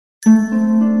Sabbath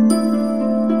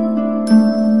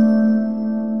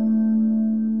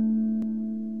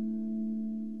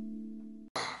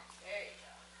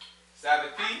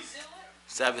peace.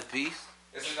 Sabbath peace.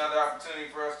 It's another opportunity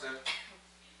for us to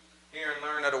hear and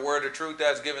learn of the word of truth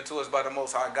that's given to us by the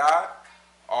Most High God.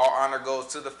 All honor goes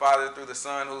to the Father through the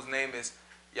Son, whose name is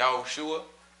Yahushua.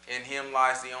 In him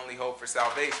lies the only hope for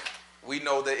salvation. We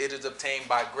know that it is obtained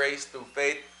by grace through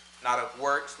faith, not of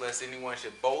works, lest anyone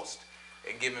should boast,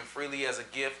 and given freely as a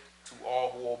gift to all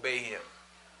who obey him.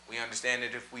 We understand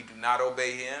that if we do not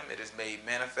obey him, it is made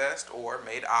manifest or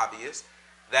made obvious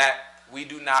that we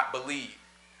do not believe.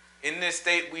 In this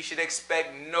state, we should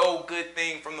expect no good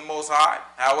thing from the Most High.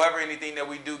 However, anything that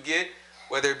we do get,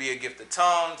 whether it be a gift of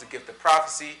tongues, a gift of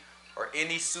prophecy, or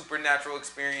any supernatural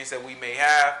experience that we may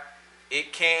have,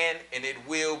 it can and it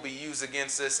will be used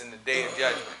against us in the day of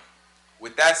judgment.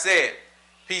 With that said,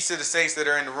 peace to the saints that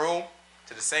are in the room,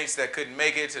 to the saints that couldn't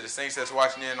make it, to the saints that's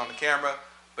watching in on the camera,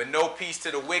 but no peace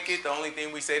to the wicked. The only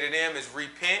thing we say to them is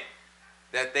repent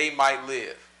that they might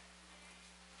live.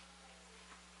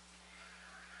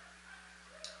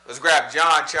 Let's grab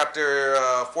John chapter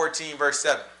 14, verse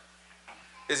 7.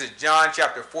 This is John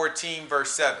chapter 14,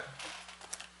 verse 7.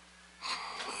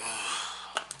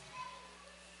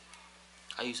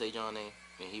 How you say John name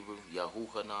in Hebrew?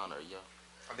 Yahuhanan or Yah?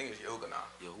 I think it's Yahuhanan.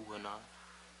 Yahuhanan.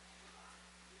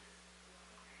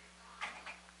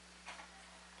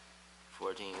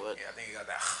 14 what? Yeah, I think you got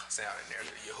that sound in there.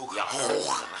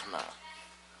 Yahuhanan.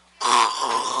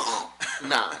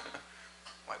 Nah.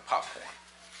 Like popcorn.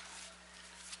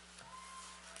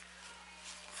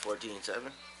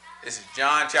 14:7. This is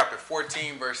John chapter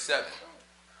 14, verse 7.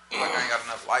 Like I ain't got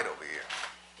enough light over here.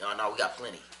 No, we got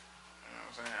plenty. You know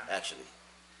what I'm saying? Actually.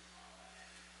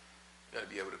 You gotta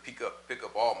be able to pick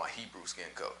up all my Hebrew skin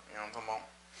color. You know what I'm talking about?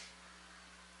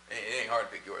 It ain't hard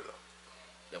to pick yours though.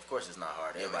 Yeah, of course it's not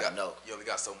hard. Everybody know. You only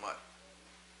got so much.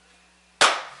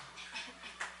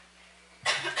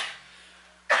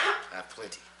 I have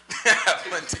plenty.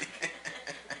 Plenty.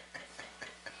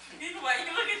 Why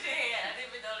you look at your hand? I didn't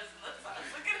even notice it looks like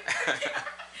look at it.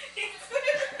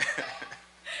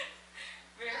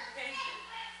 Verification.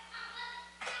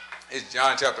 It's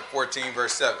John chapter 14,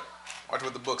 verse 7. Watch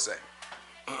what the book say.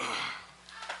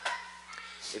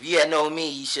 If ye had known me,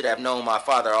 ye should have known my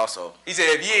Father also. He said,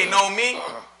 if ye ain't known me,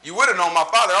 you would have known my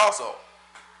Father also.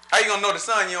 How you gonna know the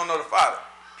Son, you don't know the Father?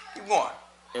 Keep going.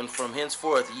 And from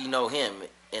henceforth ye know him,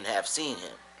 and have seen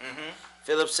him. Mm-hmm.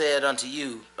 Philip said unto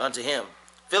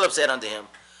him,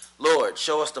 Lord,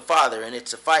 show us the Father, and it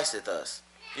sufficeth us.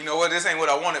 You know what? This ain't what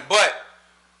I wanted, but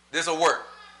this will work.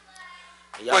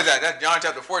 What is that? That's John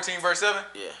chapter 14, verse 7?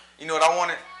 Yeah. You know what I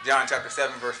wanted? John chapter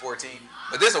 7, verse 14.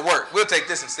 But this will work. We'll take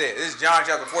this instead. This is John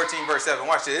chapter 14, verse 7.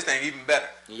 Watch this. This thing even better.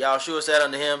 And Yahushua said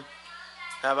unto him,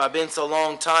 Have I been so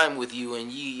long time with you,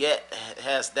 and ye yet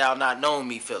hast thou not known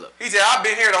me, Philip? He said, I've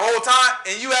been here the whole time,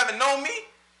 and you haven't known me?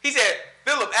 He said,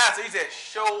 Philip answered, he said,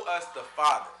 show us the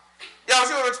Father.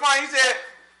 Yahushua responded, he said,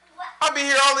 I've been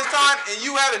here all this time, and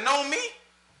you haven't known me?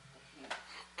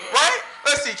 Right?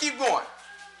 Let's see. Keep going.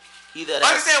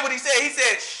 Understand what he said. He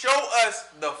said, show us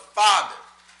the Father.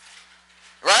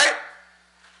 Right?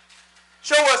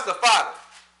 Show us the Father.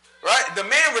 Right? The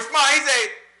man responded. He said,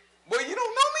 well, you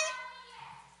don't know me?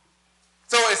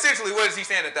 So essentially, what is he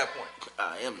saying at that point?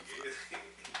 I am the Father.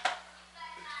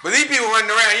 But these people running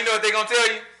around, you know what they're going to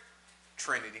tell you?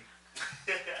 Trinity.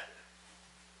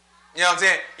 You know what I'm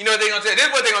saying? You know what they're going to tell you? This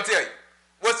is what they're going to tell you.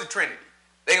 What's the Trinity?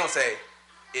 They're going to say,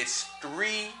 it's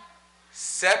three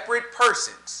separate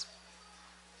persons.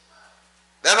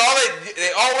 That's all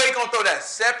they always going to throw that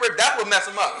separate. That's what mess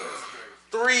them up.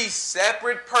 Three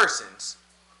separate persons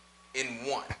in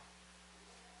one.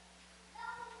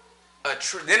 Then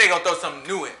they're going to throw something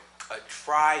new in. A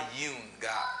triune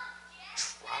God.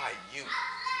 Triune.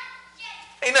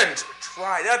 Ain't nothing to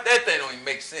try. That thing don't even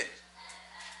make sense.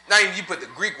 Not even you put the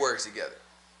Greek words together.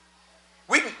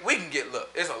 We can get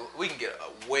we can get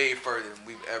way further than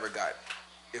we've ever got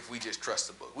if we just trust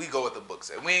the book. We go with the book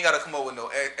says. We ain't got to come up with no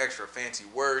extra fancy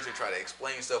words and try to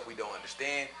explain stuff we don't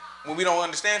understand. When we don't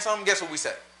understand something, guess what we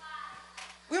say?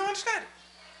 We don't understand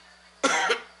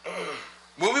it.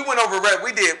 When we went over,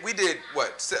 we did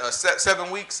what,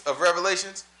 7 weeks of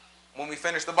Revelations. When we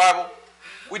finished the Bible,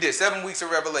 we did 7 weeks of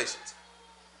Revelations.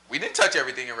 We didn't touch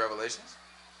everything in Revelations.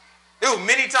 There was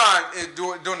many times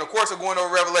during the course of going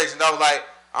over Revelations, I was like,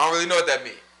 I don't really know what that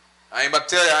means. I ain't about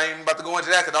to tell you, I ain't about to go into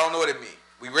that because I don't know what it means.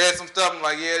 We read some stuff, I'm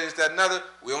like, yeah, this, that, another.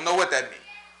 We don't know what that means.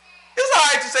 It's all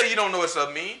right to say you don't know what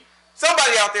stuff means.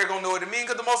 Somebody out there going to know what it means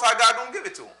because the Most High God going to give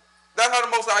it to them. That's how the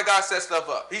Most High God sets stuff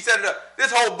up. He set it up.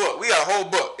 This whole book, we got a whole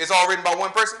book. It's all written by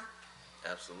one person?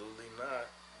 Absolutely not.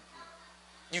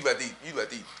 You let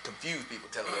these confused people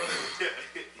tell them what it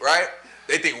is. Right?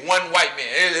 They think one white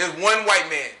man. There's one white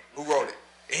man who wrote it.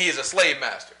 And he is a slave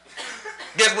master.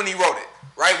 Guess when he wrote it?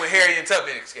 Right when Harriet and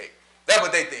Tubman escaped. That's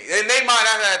what they think. In their mind,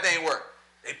 that's how that thing works.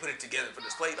 They put it together for the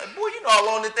slave. Like, boy, you know how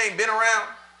long this thing been around?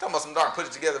 Talking about some darn put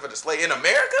it together for the slave. In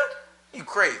America? You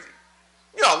crazy.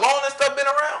 You know how long this stuff been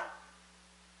around?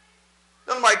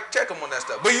 Don't nobody check them on that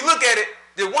stuff. But you look at it,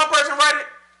 did one person write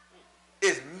it?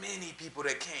 It's many people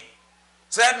that came.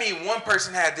 So that means one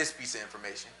person had this piece of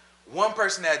information. One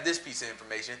person had this piece of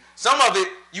information. Some of it,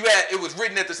 it was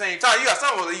written at the same time. You got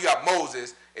some of it, you got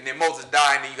Moses, and then Moses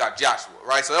died, and then you got Joshua,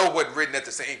 right? So that wasn't written at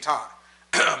the same time.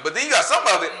 But then you got some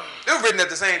of it, it was written at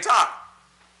the same time.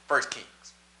 First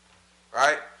Kings,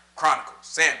 right? Chronicles,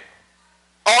 Samuel.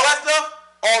 All that stuff,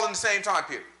 all in the same time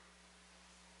period.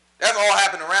 That's all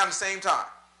happened around the same time,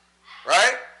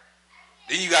 right?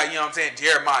 Then you got,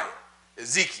 Jeremiah,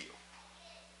 Ezekiel.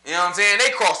 You know what I'm saying?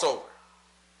 They cross over.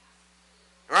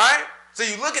 Right? So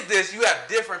you look at this, you have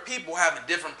different people having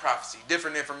different prophecy,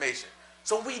 different information.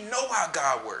 So we know how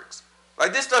God works.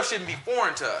 Like, this stuff shouldn't be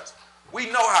foreign to us. We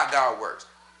know how God works.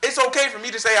 It's okay for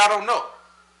me to say I don't know.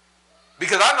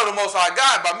 Because I know the Most High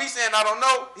God. By me saying I don't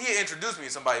know, He'll introduce me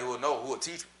to somebody who will know, who will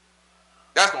teach me.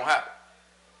 That's going to happen.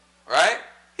 Right?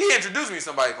 He introduced me to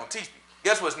somebody who's going to teach me.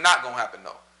 Guess what's not going to happen,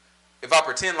 though? If I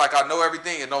pretend like I know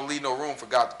everything and don't leave no room for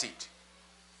God to teach.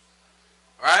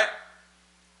 Right?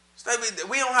 So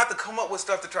we don't have to come up with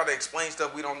stuff to try to explain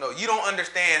stuff we don't know. You don't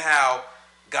understand how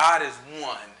God is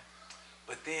one,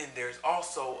 but then there's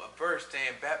also a verse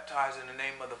saying, baptize in the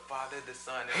name of the Father, the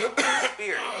Son, and the Holy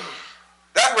Spirit.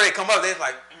 That's where they come up. They're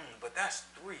like, but that's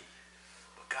three.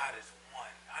 But God is one.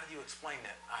 How do you explain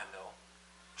that? I know.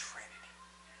 Trinity.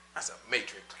 That's a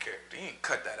matrix character. You ain't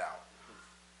cut that out.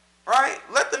 Right?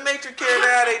 Let the matrix character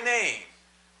have their name.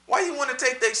 Why you want to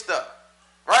take their stuff?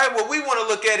 Right? What we want to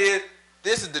look at is,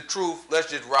 this is the truth.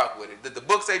 Let's just rock with it. Did the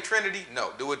book say Trinity?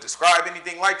 No. Do it describe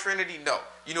anything like Trinity? No.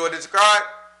 You know what it described?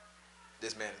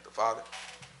 This man is the Father.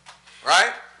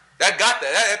 Right? That got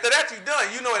that. After that, you're done.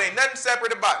 You know it ain't nothing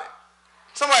separate about it.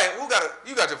 Somebody,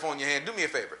 you got your phone in your hand. Do me a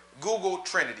favor. Google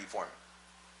Trinity for me.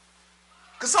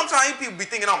 Because sometimes people be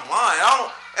thinking I'm lying. I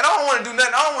don't want to do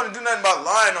nothing. I don't want to do nothing about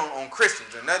lying on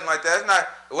Christians or nothing like that. It's not.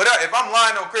 If I'm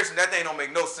lying on Christians, that thing don't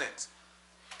make no sense.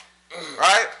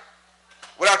 Right?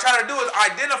 What I'm trying to do is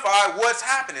identify what's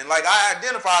happening. Like, I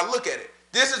look at it.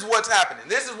 This is what's happening.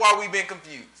 This is why we've been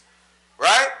confused.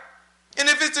 Right? And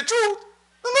if it's the truth,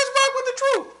 then let's rock with the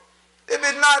truth. If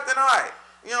it's not, then all right.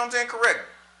 You know what I'm saying? Correct me.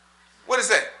 What does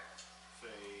it say? Say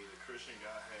the Christian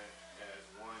Godhead has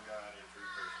one God in three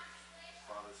persons.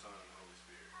 Father, Son, and Holy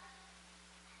Spirit.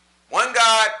 One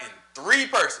God in three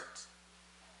persons.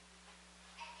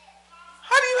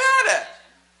 How do you have that?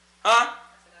 Huh?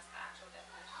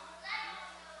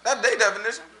 That's their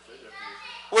definition.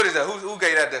 What is that? Who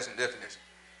gave that definition?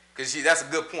 Because that's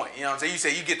a good point. You know what I'm saying? You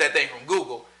say you get that thing from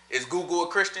Google. Is Google a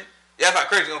Christian? Yeah, that's how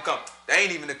Christians gonna come. That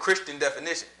ain't even a Christian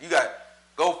definition. You got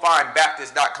go find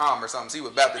Baptist.com or something. See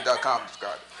what Baptist.com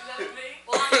describes.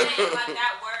 Well, I'm saying like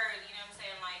that word. You know what I'm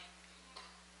saying?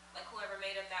 Like whoever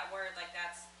made up that word, like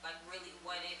that's like really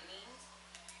what it means.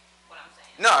 What I'm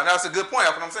saying. No, that's a good point.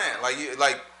 That's what I'm saying.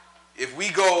 Like if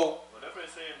we go. Well, that's what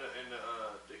they say in the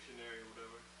dictionary,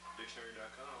 whatever.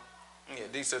 Dictionary.com.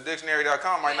 Yeah, so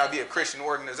dictionary.com might not be a Christian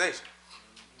organization.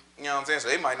 You know what I'm saying? So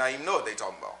they might not even know what they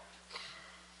talking about.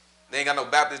 They ain't got no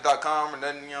Baptist.com or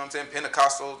nothing, you know what I'm saying?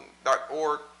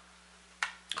 Pentecostal.org.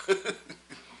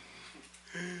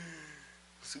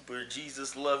 Super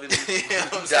Jesus loving You know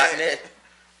what I'm saying? .net.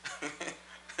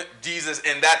 Jesus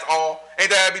and that's all. Ain't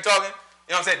that how I be talking?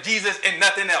 You know what I'm saying? Jesus and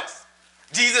nothing else.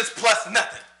 Jesus plus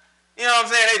nothing. You know what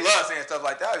I'm saying? They love saying stuff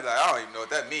like that. I be like, I don't even know what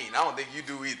that means. I don't think you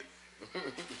do either.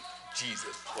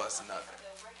 Jesus plus nothing.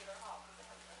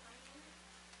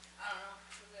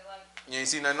 You ain't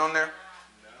see nothing on there?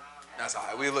 That's all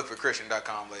right. We'll look for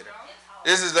Christian.com later.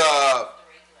 This is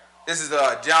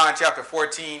John chapter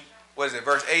 14. What is it?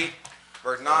 Verse 8?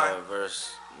 Verse 9?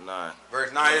 Verse 9.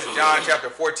 Verse 9. This is John chapter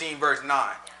 14, verse 9.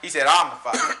 He said, I'm the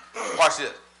Father. Watch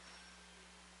this.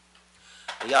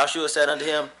 And Yahshua said unto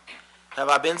him, have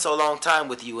I been so long time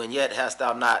with you, and yet hast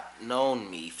thou not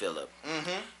known me, Philip?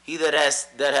 Mm-hmm. He that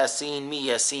has seen me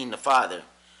has seen the Father.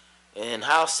 And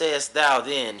how sayest thou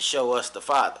then, show us the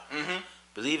Father? Mm-hmm.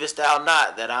 Believest thou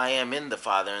not that I am in the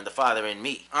Father, and the Father in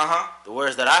me? Uh-huh. The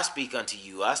words that I speak unto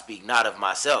you, I speak not of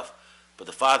myself, but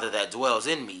the Father that dwells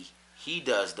in me, he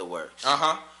does the works.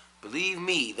 Uh-huh. Believe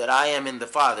me that I am in the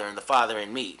Father, and the Father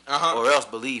in me, or else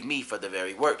believe me for the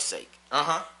very work's sake.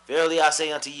 Uh-huh. Verily I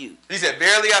say unto you. He said,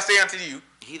 verily I say unto you.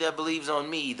 He that believes on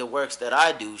me, the works that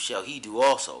I do shall he do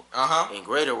also. And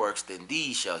greater works than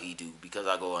these shall he do, because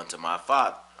I go unto my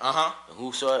Father.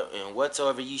 And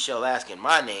whatsoever ye shall ask in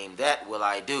my name, that will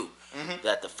I do,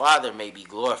 that the Father may be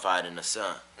glorified in the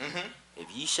Son.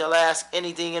 If ye shall ask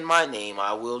anything in my name,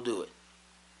 I will do it.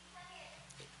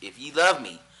 If ye love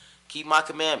me, keep my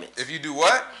commandments. If you do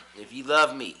what? If ye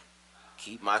love me,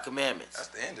 keep my commandments. That's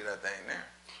the end of that thing there.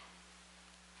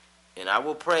 And I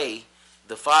will pray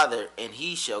the Father, and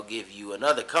he shall give you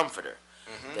another comforter,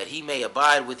 that he may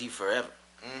abide with you forever.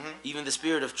 Even the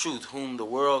Spirit of truth, whom the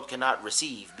world cannot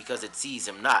receive, because it sees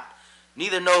him not,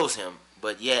 neither knows him,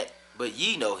 but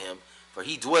ye know him, for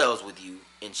he dwells with you,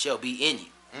 and shall be in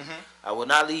you. I will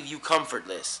not leave you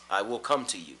comfortless, I will come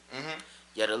to you.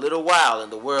 Yet a little while,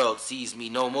 and the world sees me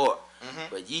no more.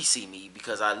 But ye see me,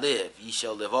 because I live, ye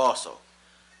shall live also.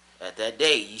 At that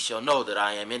day ye shall know that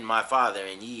I am in my Father,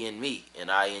 and ye in me,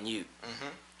 and I in you.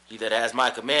 He that has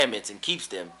my commandments and keeps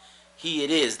them, he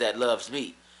it is that loves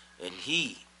me. And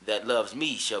he that loves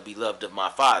me shall be loved of my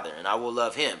Father, and I will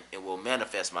love him, and will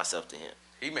manifest myself to him.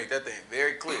 He made that thing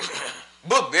very clear.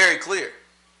 Book very clear.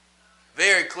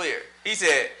 Very clear. He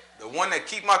said, the one that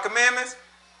keep my commandments,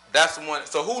 that's the one.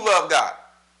 So who loved God?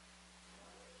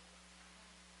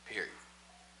 Period.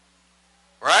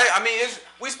 Right? I mean,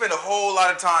 we spend a whole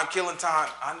lot of time killing time.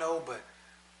 I know, but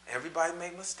everybody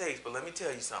make mistakes. But let me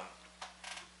tell you something.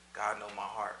 God know my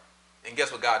heart. And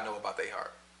guess what God know about their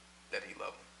heart? That he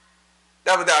love them.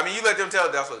 I mean, you let them tell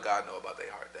it, that's what God know about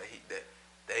their heart. That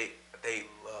they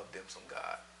love them some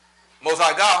God. Most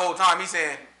High God, whole time, he's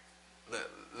saying,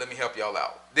 let me help y'all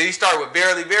out. Did he start with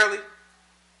verily, verily?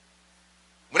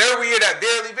 Whenever we hear that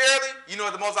verily, verily, you know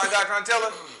what the Most High God trying to tell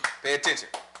us? Pay attention.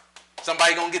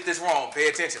 Somebody gonna get this wrong. Pay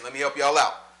attention. Let me help y'all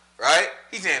out. Right?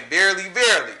 He's saying verily,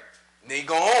 verily. And then he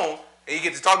go on and he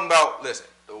gets to talking about, listen,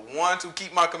 the ones who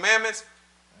keep my commandments,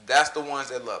 that's the ones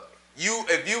that love me.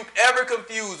 If you ever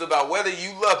confused about whether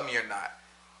you love me or not,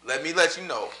 let me let you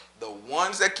know, the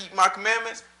ones that keep my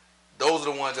commandments, those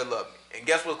are the ones that love me. And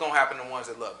guess what's gonna happen to the ones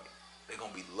that love me? They're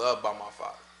gonna be loved by my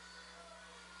Father.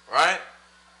 Right?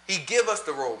 He give us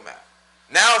the roadmap.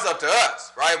 Now it's up to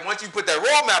us, right? Once you put that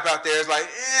roadmap out there, it's like,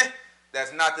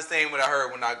 that's not the same what I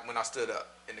heard when I stood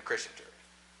up in the Christian church.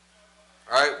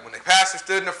 Right? When the pastor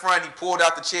stood in the front, he pulled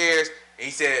out the chairs and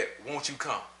he said, won't you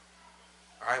come?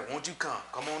 All right, won't you come?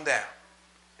 Come on down.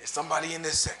 There's somebody in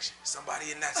this section.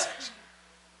 Somebody in that section.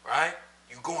 Right?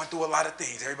 You're going through a lot of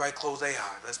things. Everybody close their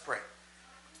eyes. Let's pray.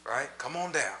 Right? Come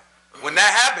on down. When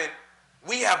that happened,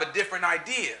 we have a different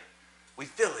idea. We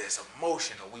feel it. It's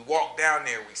emotional. We walk down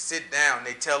there. We sit down.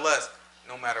 They tell us,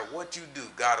 no matter what you do,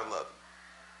 God will love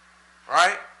you.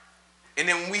 Right? And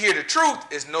then when we hear the truth,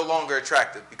 it's no longer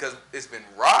attractive because it's been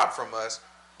robbed from us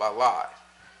by lies.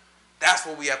 That's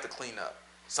what we have to clean up.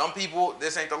 Some people,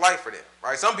 this ain't the life for them,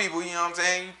 right? Some people, you know what I'm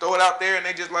saying, you throw it out there and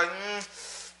they just like,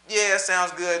 yeah, it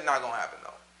sounds good. Not going to happen,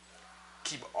 though.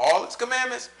 Keep all its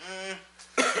commandments?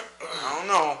 I don't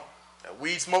know. That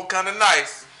weed smoke kind of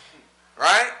nice,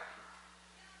 right?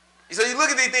 So you look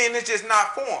at these things and it's just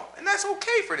not for them. And that's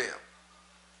okay for them.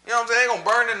 You know what I'm saying? They're going to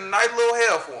burn in a nice little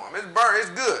hell for them. It's burn. It's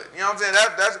good. You know what I'm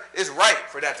saying? It's right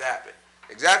for that to happen.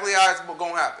 Exactly how it's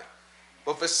going to happen.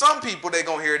 But for some people, they're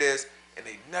going to hear this and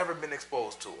they've never been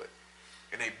exposed to it.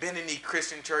 And they've been in these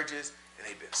Christian churches and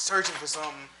they've been searching for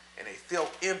something and they feel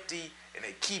empty and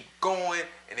they keep going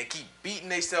and they keep beating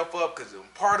themselves up because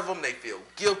part of them they feel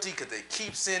guilty because they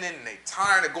keep sinning and they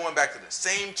tired of going back to the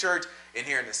same church and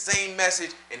hearing the same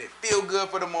message and they feel good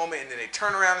for the moment and then they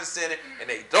turn around and sin it and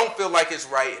they don't feel like it's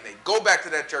right and they go back to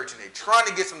that church and they're trying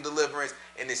to get some deliverance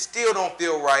and they still don't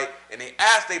feel right and they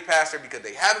ask their pastor because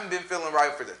they haven't been feeling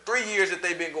right for the 3 years that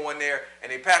they've been going there and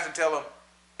their pastor tell them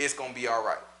it's going to be all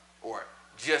right or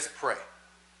just pray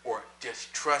or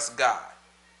just trust God.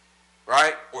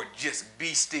 Right? Or just be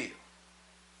still. And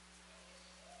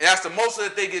that's the most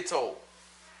that they get told.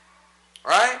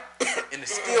 Right? And it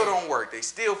still don't work. They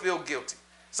still feel guilty.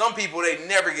 Some people, they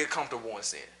never get comfortable in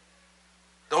sin.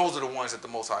 Those are the ones that the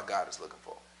Most High God is looking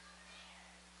for.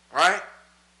 Right?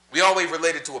 We always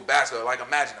relate it to a basketball. Like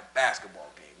imagine a basketball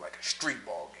game, like a street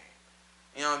ball game.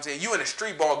 You know what I'm saying? You in a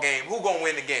street ball game, who gonna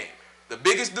win the game? The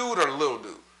biggest dude or the little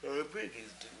dude? The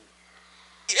biggest dude.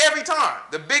 Every time.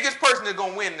 The biggest person is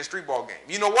going to win in the street ball game.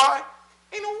 You know why?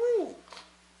 Ain't no rule.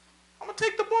 I'm going to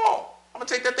take the ball. I'm going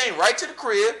to take that thing right to the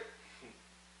crib.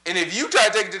 And if you try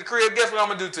to take it to the crib, guess what I'm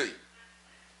going to do to you?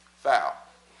 Foul.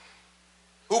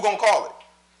 Who going to call it?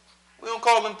 We don't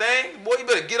call them things. Boy, you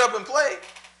better get up and play.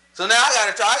 So now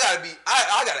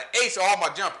I gotta ace all my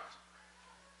jumpers.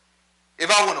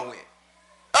 If I want to win.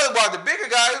 Otherwise, the bigger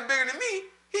guy who's bigger than me,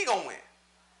 he going to win.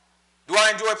 Do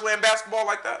I enjoy playing basketball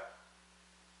like that?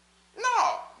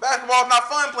 No. Basketball is not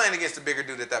fun playing against a bigger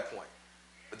dude at that point.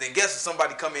 But then guess if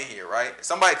somebody come in here, right?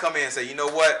 Somebody come in and say, you know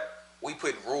what? We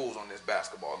put rules on this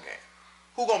basketball game.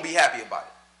 Who gonna be happy about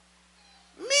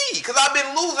it? Me, because I've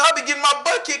been losing. I've been getting my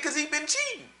butt kicked because he's been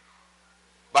cheating.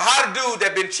 But how the dude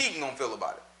that been cheating gonna feel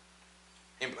about it?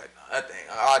 He be like, nah, that thing,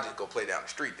 I'll just go play down the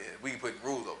street then. We can put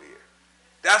rules over here.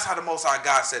 That's how the Most High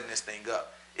God setting this thing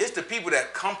up. It's the people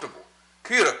that comfortable.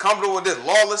 People that are comfortable with this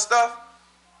lawless stuff,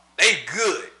 they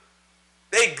good.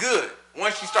 They good.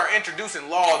 Once you start introducing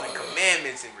laws and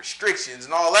commandments and restrictions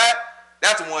and all that,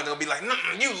 that's the ones that'll be like,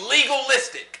 you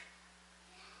legalistic.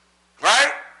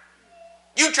 Right?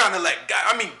 You trying to let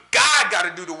God, God got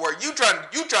to do the work. You trying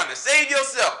to save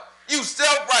yourself. You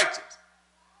self-righteous.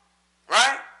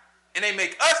 Right? And they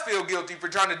make us feel guilty for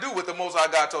trying to do what the Most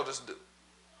High God told us to do.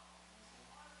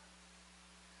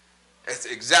 That's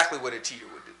exactly what a cheater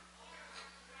would do.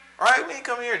 All right, we ain't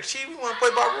coming here to cheat. We want to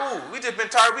play by rules. We just been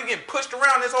tired. We getting pushed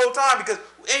around this whole time because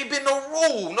ain't been no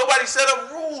rule. Nobody set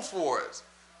up rules for us.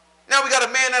 Now we got a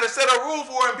man that'll set up rules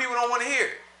for it and people don't want to hear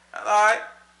it. All right,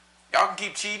 y'all can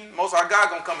keep cheating. Most of our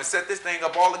God gonna come and set this thing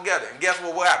up all together. And guess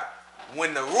what will happen?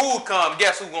 When the rules come,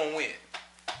 guess who's gonna win?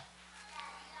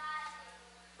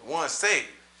 The ones saved.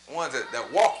 The ones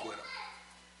that walk with them.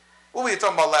 What we were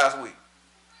talking about last week?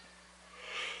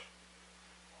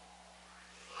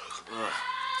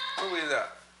 What was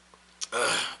that?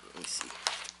 Let me see.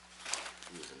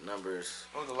 Using Numbers.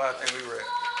 What was the last thing we read?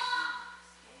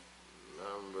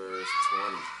 Numbers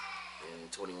 20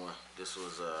 and 21. This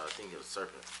was, I think it was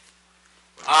serpent.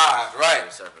 Ah,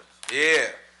 right. Serpent. Yeah.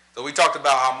 So we talked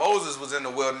about how Moses was in the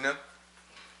wilderness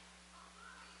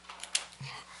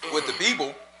with the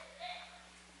people.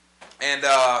 And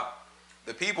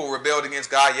the people rebelled against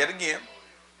God yet again.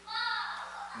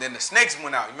 Then the snakes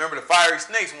went out. You remember the fiery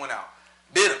snakes went out.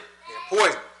 Bit them. They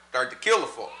poisoned them. Started to kill the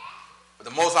folk. But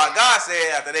the Most High God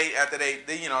said after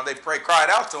they cried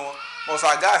out to him, Most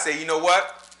High God said, you know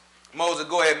what? Moses,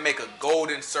 go ahead and make a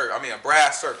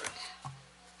brass serpent.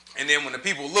 And then when the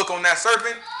people look on that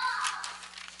serpent,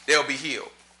 they'll be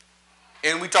healed.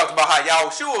 And we talked about how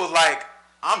Yahushua was like,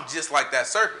 I'm just like that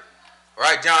serpent.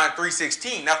 Right? John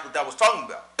 3:16, that's what that was talking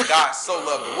about. God so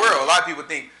loved the world. A lot of people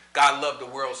think God loved the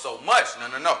world so much.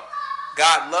 No.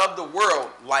 God loved the world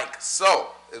like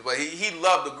so. He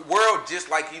loved the world just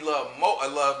like he loved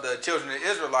the children of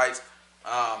Israelites,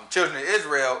 children of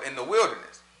Israel in the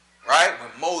wilderness. Right?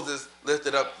 When Moses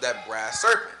lifted up that brass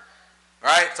serpent.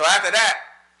 Right? So after that,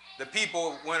 the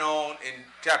people went on in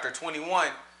chapter 21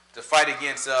 to fight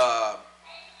against Sihon,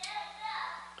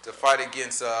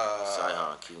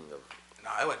 king of. No,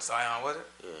 it wasn't Sihon, was it?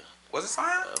 Yeah. Was it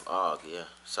Sihon? Og, yeah.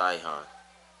 Sihon.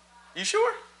 You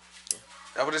sure? Yeah.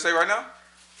 That's what it say right now?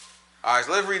 All right,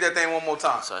 so let's read that thing one more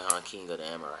time. Sihon, king of the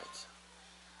Amorites.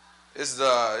 This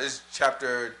is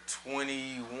chapter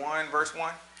 21, verse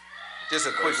 1. Just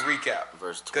a quick recap.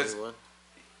 Verse 21?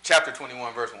 Chapter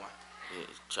 21, verse 1. Yeah,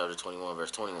 chapter 21,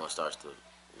 verse 21 starts the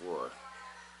war.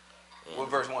 And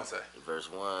what verse 1 say?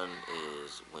 Verse 1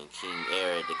 is when King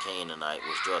Arad the Canaanite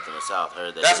was dwelt in the south,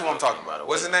 heard that. That's what I'm talking about.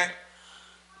 What's his name?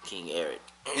 King Arad.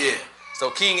 Yeah. So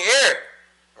King Arad,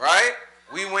 right?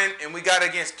 We went and we got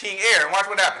against King Arad. And watch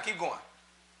what happened. Keep going.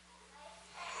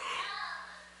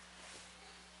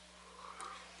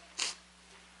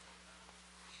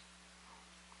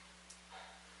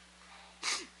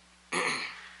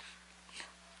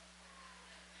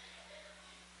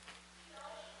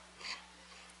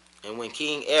 And when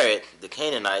King Arad the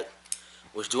Canaanite,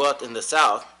 which dwelt in the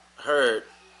south, heard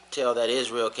tell that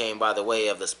Israel came by the way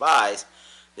of the spies,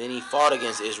 then he fought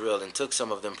against Israel and took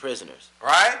some of them prisoners.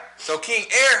 Right? So King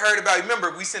Arad heard about it.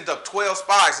 Remember, we sent up 12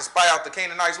 spies to spy out the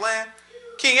Canaanites' land?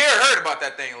 King Arad heard about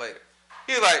that thing later.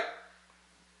 He was like,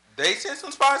 they sent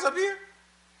some spies up here?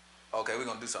 Okay, we're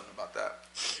going to do something about that.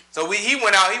 So he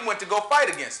went to go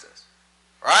fight against us.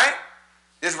 Right?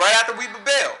 This right after we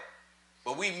rebelled.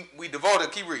 But we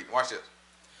devoted, keep reading, watch this.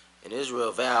 And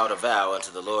Israel vowed a vow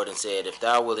unto the Lord and said, if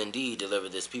thou wilt indeed deliver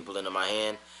this people into my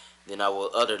hand, then I will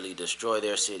utterly destroy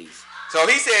their cities. So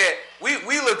he said, we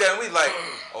looked at him, we like,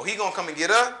 oh, he going to come and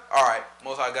get us? All right,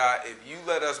 Most High God, if you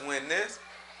let us win this,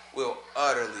 we'll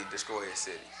utterly destroy his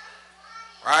cities.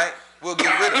 Right? We'll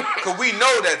get rid of it. Because we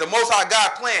know that the Most High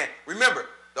God plan, remember,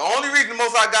 the only reason the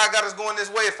Most High God got us going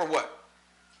this way is for what?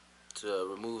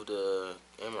 To remove the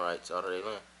Amorites out of their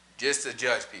land. Just to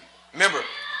judge people. Remember,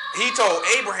 he told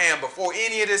Abraham before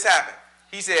any of this happened,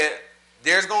 he said,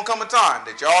 there's going to come a time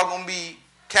that y'all going to be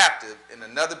captive in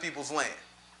another people's land.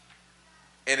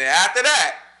 And then after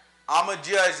that, I'm going to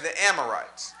judge the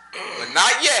Amorites. But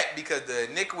not yet, because the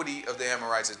iniquity of the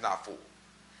Amorites is not full.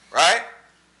 right?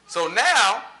 So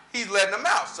now he's letting them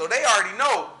out. So they already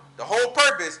know the whole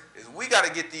purpose is we got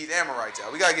to get these Amorites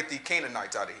out. We got to get these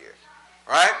Canaanites out of here,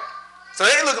 right? So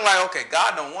they looking like, okay,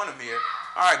 God don't want them here.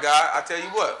 All right, God, I tell you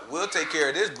what, we'll take care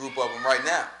of this group of them right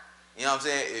now. You know what I'm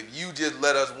saying? If you just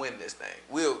let us win this thing,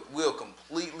 we'll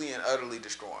completely and utterly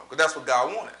destroy them. Because that's what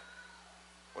God wanted.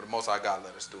 Well, the Most High God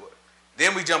let us do it.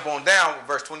 Then we jump on down,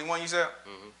 verse 21, you said?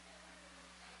 Mm-hmm.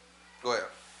 Go ahead.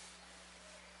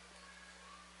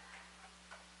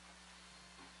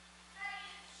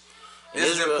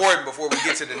 This is important before we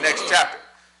get to the next chapter,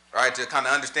 right? To kind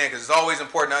of understand, because it's always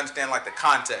important to understand like the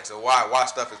context of why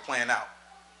stuff is playing out.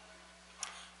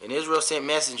 And Israel sent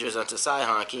messengers unto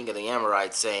Sihon, king of the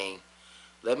Amorites, saying,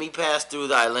 Let me pass through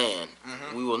thy land.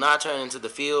 Mm-hmm. We will not turn into the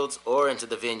fields or into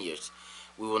the vineyards.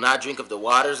 We will not drink of the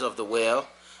waters of the well,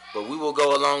 but we will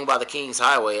go along by the king's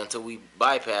highway until we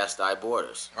bypass thy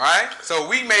borders. All right? So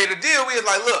we made a deal. We was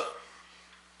like, look,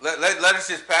 let us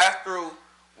just pass through.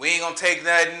 We ain't going to take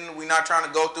nothing. We not trying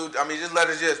to go through. I mean, just let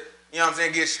us just, you know what I'm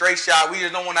saying, get straight shot. We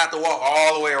just don't want to have to walk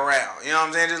all the way around. You know what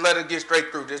I'm saying? Just let us get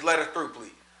straight through. Just let us through,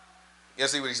 please. You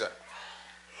see what he said?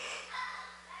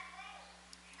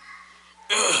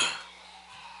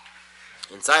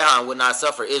 And Sihon would not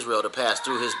suffer Israel to pass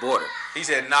through his border. He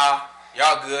said, nah,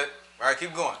 y'all good. All right,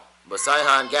 keep going. But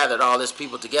Sihon gathered all his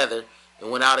people together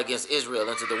and went out against Israel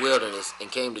into the wilderness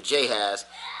and came to Jahaz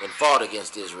and fought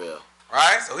against Israel.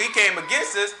 Right? So he came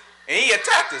against us and he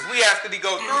attacked us. We asked, did he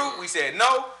go through? We said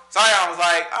no. Sihon was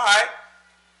like, all right.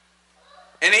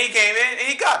 And then he came in and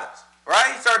he got us.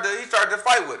 Right? He started to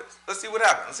fight with us. Let's see what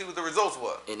happened. Let's see what the results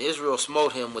was. And Israel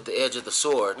smote him with the edge of the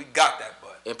sword. We got that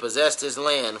butt. And possessed his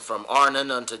land from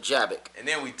Arnon unto Jabbok. And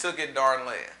then we took it darn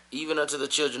land. Even unto the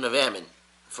children of Ammon.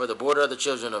 For the border of the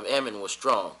children of Ammon was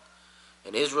strong.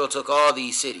 And Israel took all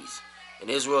these cities. And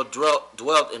Israel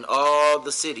dwelt in all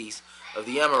the cities of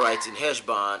the Amorites in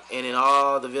Heshbon, and in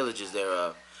all the villages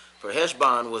thereof. For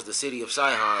Heshbon was the city of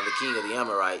Sihon, the king of the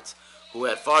Amorites, who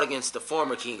had fought against the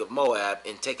former king of Moab,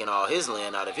 and taken all his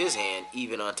land out of his hand,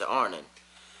 even unto Arnon.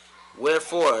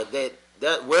 Wherefore they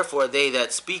that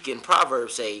speak in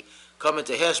Proverbs say, Come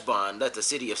into Heshbon, let the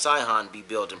city of Sihon be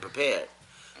built and prepared.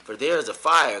 For there is a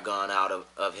fire gone out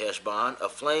of Heshbon, a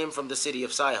flame from the city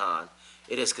of Sihon.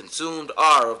 It has consumed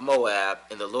Ar of Moab,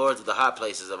 and the lords of the high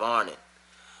places of Arnon.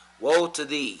 Woe to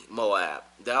thee, Moab!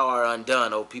 Thou art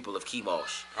undone, O people of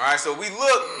Chemosh. All right, so we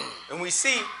look and we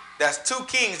see that's two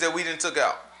kings that we didn't took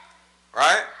out,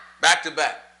 right? Back to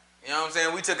back. You know what I'm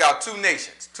saying? We took out two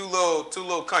nations, two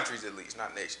little countries at least,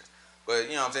 not nations, but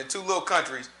you know what I'm saying? Two little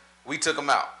countries. We took them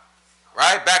out,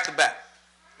 right? Back to back.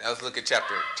 Now let's look at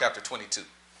chapter 22.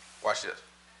 Watch this.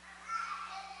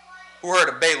 Who heard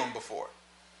of Balaam before?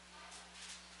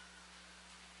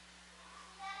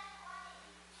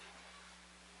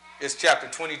 It's chapter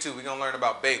 22. We're going to learn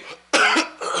about Balaam.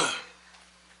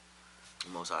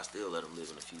 Most High still let them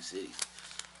live in a few cities,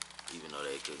 even though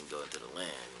they couldn't go into the land.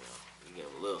 You know, he gave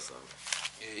them a little something.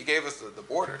 Yeah, he gave us the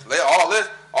borders. All this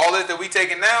that we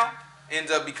taking now ends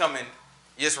up becoming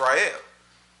Yisrael.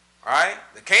 Right?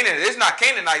 The Canaan, it's not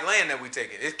Canaanite land that we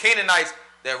taking. It's Canaanites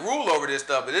that rule over this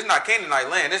stuff, but it's not Canaanite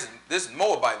land. This is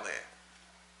Moabite land.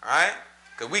 Right?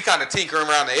 Because we kind of tinkering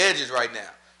around the edges right now.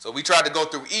 So we tried to go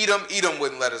through Edom. Edom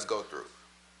wouldn't let us go through.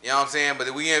 You know what I'm saying?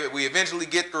 But we eventually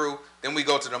get through. Then we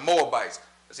go to the Moabites.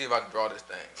 Let's see if I can draw this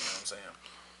thing. You know what I'm saying?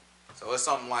 So it's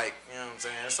something like, you know what I'm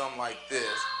saying? It's something like this.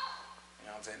 You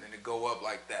know what I'm saying? And it go up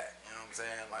like that. You know what I'm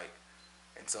saying? Like,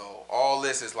 and so all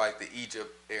this is like the Egypt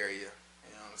area.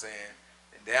 You know what I'm saying?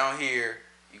 And down here,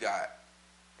 you got,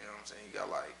 you know what I'm saying? You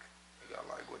got like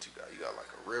what you got? You got like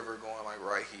a river going like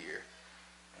right here.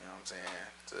 You know what I'm saying?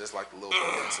 So it's like the little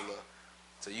peninsula.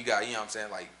 So you got, you know what I'm saying,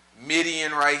 like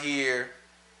Midian right here.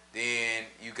 Then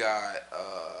you got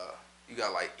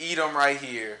like Edom right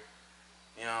here.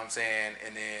 You know what I'm saying?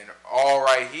 And then all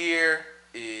right here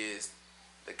is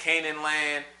the Canaan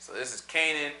land. So this is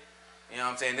Canaan. You know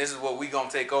what I'm saying? This is what we going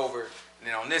to take over. And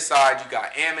then on this side, you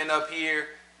got Ammon up here.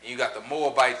 And you got the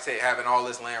Moabites having all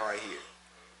this land right here.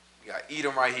 You got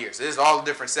Edom right here. So this is all the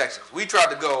different sections. We tried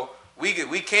to go, we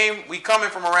coming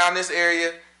from around this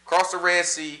area, across the Red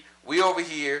Sea. We over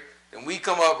here, then we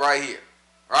come up right here,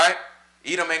 right?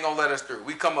 Edom ain't going to let us through.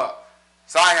 We come up.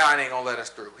 Sihon ain't going to let us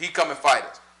through. He come and fight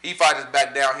us. He fight us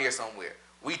back down here somewhere.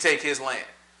 We take his land.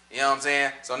 You know what I'm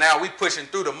saying? So now we pushing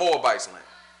through the Moabites' land.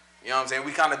 You know what I'm saying?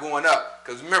 We kind of going up.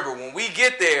 Because remember, when we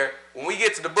get there, when we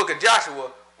get to the book of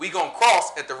Joshua, we going to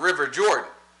cross at the river Jordan.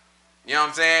 You know what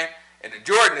I'm saying? And the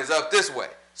Jordan is up this way.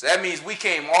 So that means we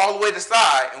came all the way to the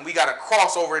side and we got to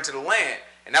cross over into the land.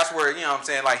 And that's where, you know what I'm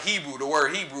saying, like Hebrew, the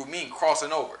word Hebrew means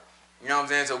crossing over. You know what I'm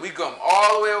saying? So we come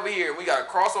all the way over here. We got to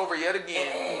cross over yet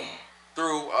again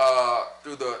through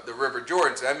the River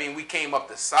Jordan. So that means we came up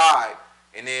the side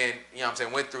and then, you know what I'm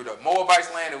saying, went through the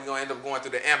Moabites land, and we're going to end up going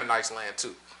through the Ammonites land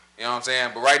too. You know what I'm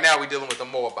saying? But right now we're dealing with the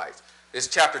Moabites. It's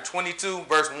chapter 22,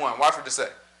 verse 1. Watch what it say.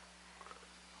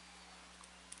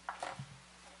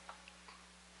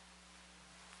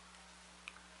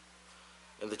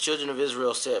 And the children of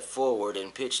Israel set forward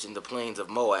and pitched in the plains of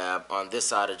Moab on this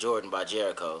side of Jordan by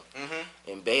Jericho.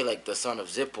 And Balak the son of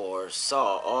Zippor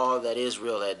saw all that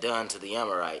Israel had done to the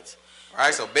Amorites. All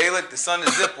right, so Balak the son of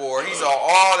Zippor, he saw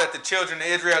all that the children of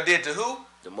Israel did to who?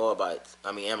 The Amorites.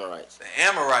 The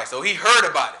Amorites. So he heard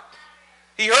about it.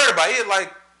 He heard about it. He was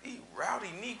like, these rowdy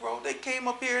Negroes, they came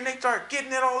up here and they started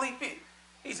getting at all these people.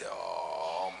 He said,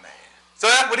 oh, man. So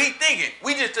that's what he thinking.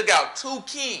 We just took out 2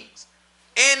 kings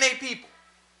and they people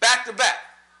back to back.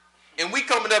 And we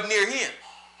coming up near him.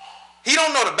 He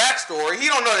don't know the backstory. He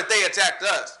don't know that they attacked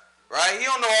us. Right? He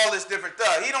don't know all this different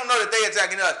stuff. He don't know that they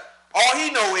attacking us. All he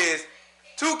know is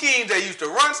 2 kings that used to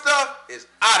run stuff is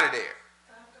out of there.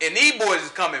 And these boys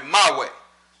is coming my way.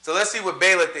 So let's see what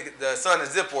Balak the son of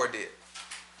Zippor did.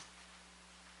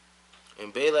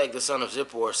 And Balak the son of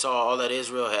Zippor saw all that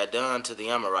Israel had done to the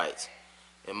Amorites.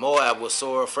 And Moab was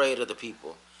sore afraid of the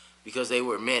people, because they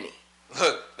were many.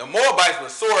 Look, the Moabites were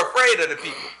sore afraid of the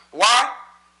people. Why?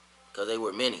 Because they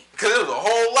were many. Because there was a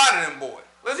whole lot of them boys.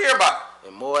 Let's hear about it.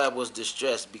 And Moab was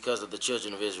distressed because of the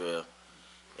children of Israel.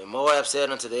 And Moab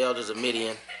said unto the elders of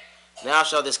Midian, now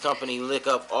shall this company lick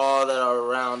up all that are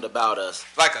around about us,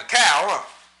 Like a cow, huh?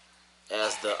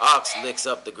 as the ox licks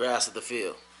up the grass of the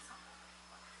field.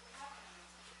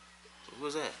 Who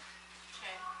was that?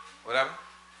 Whatever.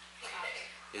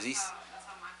 Is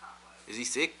he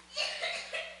sick?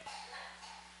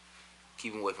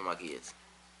 Keep him away from my kids.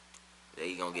 There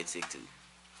he gonna get sick too.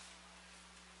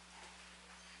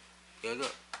 Here we go.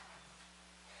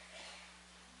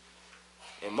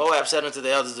 And Moab said unto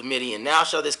the elders of Midian, now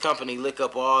shall this company lick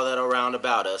up all that are round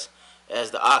about us, as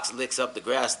the ox licks up the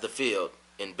grass of the field.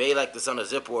 And Balak the son of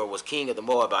Zippor was king of the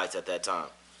Moabites at that time.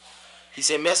 He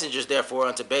sent messengers therefore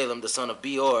unto Balaam the son of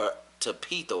Beor to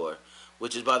Pethor,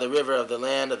 which is by the river of the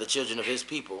land of the children of his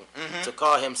people, to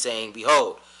call him, saying,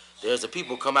 behold, there is a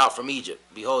people come out from Egypt.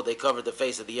 Behold, they covered the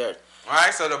face of the earth. All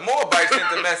right, so the Moabites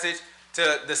sent the message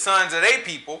to the sons of their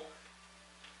people,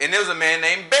 and there was a man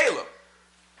named Balaam,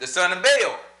 the son of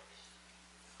Beor.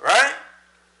 Right?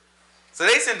 So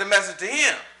they sent the message to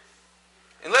him.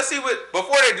 And let's see what,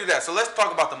 before they do that, so let's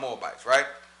talk about the Moabites, right?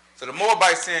 So the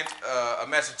Moabites sent a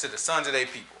message to the sons of their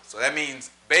people. So that means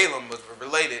Balaam was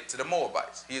related to the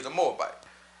Moabites. He is a Moabite,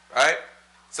 right?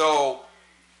 So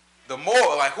the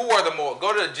who are the Moabites?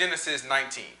 Go to Genesis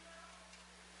 19.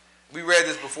 We read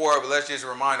this before, but let's just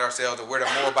remind ourselves of where the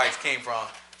Moabites came from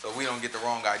so we don't get the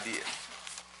wrong idea.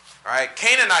 All right,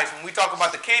 Canaanites, when we talk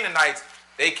about the Canaanites,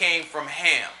 they came from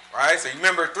Ham, right? So you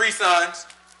remember 3 sons.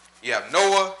 You have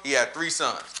Noah, he had 3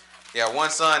 sons. You have one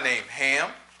son named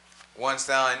Ham, one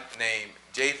son named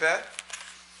Japheth,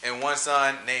 and one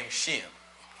son named Shem.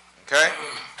 Okay?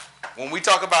 When we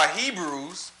talk about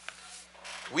Hebrews,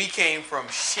 we came from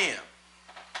Shem.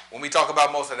 When we talk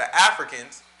about most of the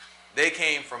Africans, they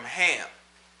came from Ham.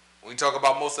 When we talk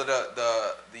about most of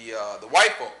the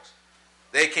white folks,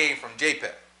 they came from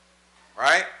Japheth.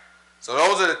 Right? So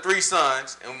those are the 3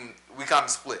 sons, and we kind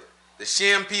of split. The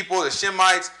Shem people, the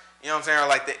Shemites, you know what I'm saying, are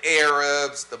like the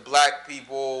Arabs, the black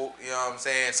people, you know what I'm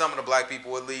saying, some of the black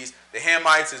people at least. The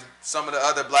Hamites is some of the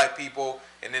other black people,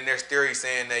 and then there's theory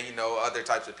saying that, you know, other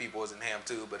types of people is in Ham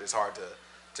too, but it's hard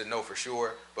to know for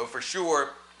sure. But for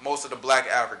sure, most of the black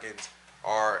Africans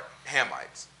are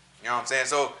Hamites. You know what I'm saying?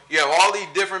 So you have all these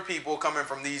different people coming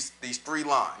from these 3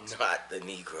 lines. Not the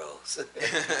Negroes.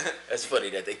 That's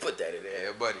funny that they put that in there.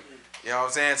 Yeah, buddy. You know what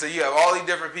I'm saying? So you have all these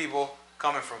different people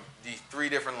coming from these 3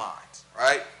 different lines,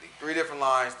 right? The 3 different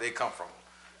lines, they come from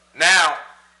them. Now,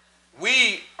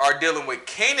 we are dealing with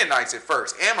Canaanites at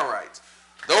first, Amorites.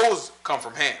 Those come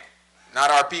from Ham.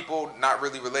 Not our people, not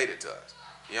really related to us.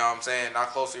 You know what I'm saying? Not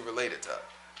closely related to us.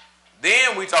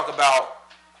 Then we talk about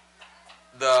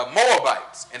the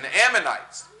Moabites and the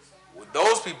Ammonites. Well,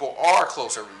 those people are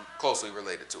closely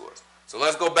related to us. So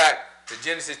let's go back to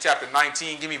Genesis chapter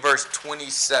 19. Give me verse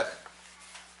 27.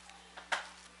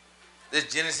 This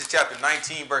is Genesis chapter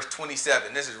 19, verse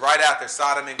 27. This is right after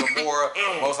Sodom and Gomorrah.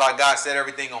 Most High God set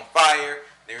everything on fire.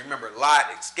 They remember Lot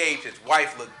escaped. His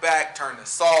wife looked back, turned to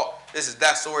salt. This is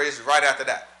that story. This is right after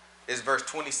that. This is verse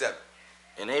 27.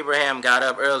 And Abraham got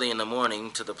up early in the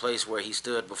morning to the place where he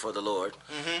stood before the Lord.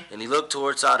 And he looked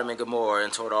toward Sodom and Gomorrah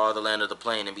and toward all the land of the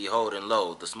plain. And behold, and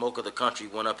lo, the smoke of the country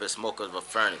went up as smoke of a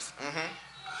furnace.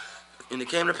 And it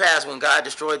came to pass when God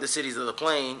destroyed the cities of the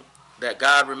plain, that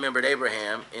God remembered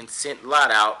Abraham and sent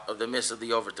Lot out of the midst of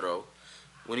the overthrow,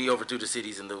 when he overthrew the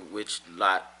cities in the which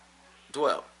Lot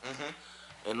dwelt.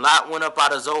 And Lot went up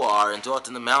out of Zoar and dwelt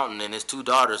in the mountain, and his 2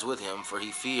 daughters with him, for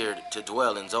he feared to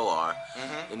dwell in Zoar.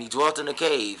 And he dwelt in a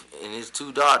cave, and his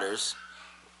 2 daughters,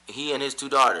 he and his 2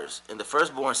 daughters. And the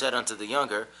firstborn said unto the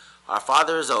younger, Our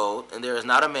father is old, and there is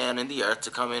not a man in the earth to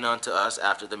come in unto us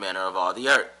after the manner of all the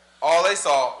earth. All they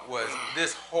saw was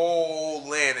this whole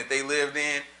land that they lived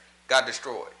in got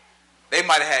destroyed. They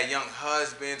might have had young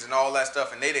husbands and all that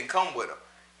stuff, and they didn't come with them.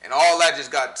 And all that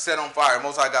just got set on fire.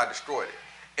 Most High God destroyed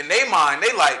it. In their mind,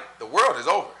 they like, the world is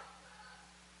over.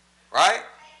 Right?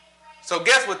 So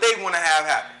guess what they want to have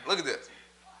happen? Look at this.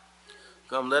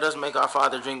 Come, let us make our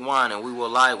father drink wine, and we will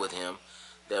lie with him,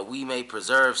 that we may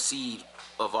preserve seed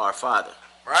of our father.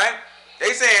 Right?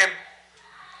 They saying,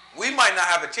 we might not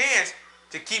have a chance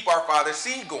to keep our father's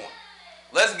seed going.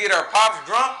 Let's get our pops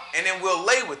drunk, and then we'll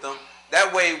lay with them.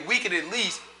 That way we could at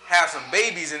least have some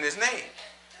babies in his name.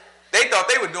 They thought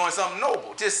they were doing something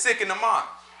noble, just sick in the mind.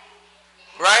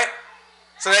 Right?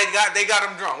 So they got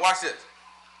him drunk. Watch this.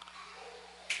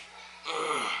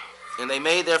 And they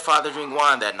made their father drink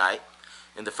wine that night.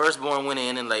 And the firstborn went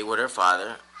in and lay with her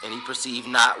father. And he perceived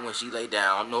not when she lay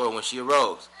down, nor when she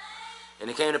arose. And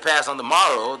it came to pass on the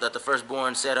morrow that the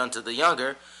firstborn said unto the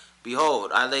younger,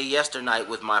 Behold, I lay yesternight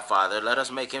with my father. Let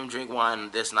us make him drink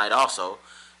wine this night also.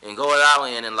 And go thou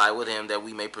in and lie with him, that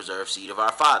we may preserve seed of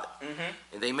our father.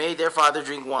 And they made their father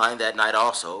drink wine that night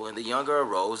also. And the younger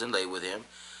arose and lay with him.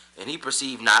 And he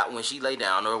perceived not when she lay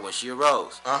down, or when she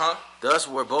arose. Thus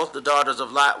were both the daughters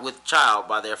of Lot with child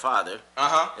by their father.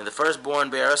 And the firstborn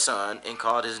bare a son, and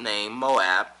called his name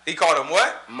Moab. He called him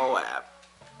what? Moab.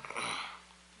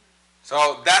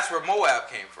 So that's where Moab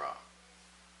came from.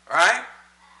 Right?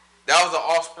 That was the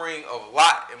offspring of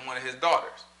Lot and one of his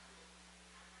daughters.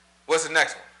 What's the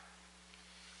next one?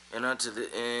 And unto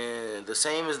the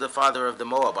same is the father of the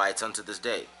Moabites unto this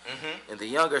day. And the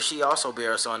younger she also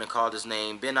bare a son, and called his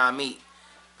name Ben-Ami.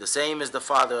 The same is the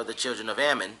father of the children of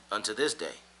Ammon unto this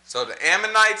day. So the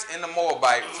Ammonites and the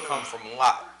Moabites come from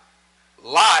Lot.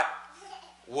 Lot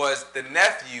was the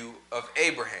nephew of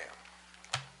Abraham.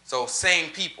 So same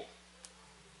people.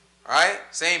 Right?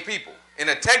 Same people. In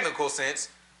a technical sense,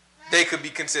 they could be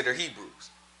considered Hebrews.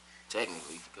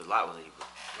 Technically, because Lot was Hebrew.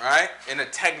 Right? In a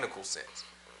technical sense.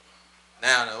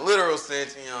 Now, in a literal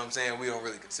sense, you know what I'm saying, we don't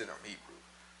really consider them Hebrew.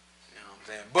 You know what I'm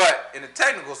saying? But in a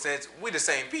technical sense, we the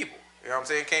same people. You know what I'm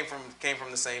saying? Came from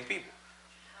the same people.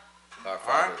 Our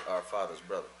father's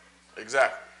brother.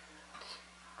 Exactly.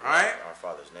 All right? Our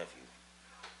father's nephew.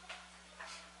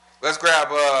 Let's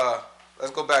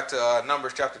go back to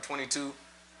Numbers chapter 22.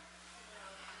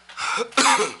 Go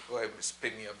ahead and just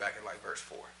pick me up back at like verse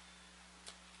 4.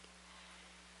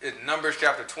 It's Numbers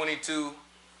chapter 22.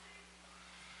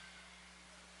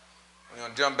 We're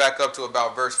going to jump back up to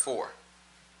about verse 4.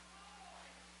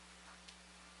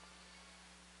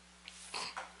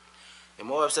 And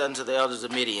Moab said unto the elders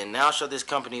of Midian, Now shall this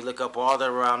company lick up all that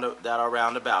are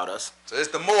round about us. So it's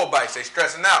the Moabites. They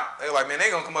stressing out. They're like, man, they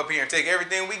going to come up here and take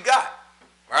everything we got.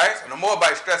 Right? So the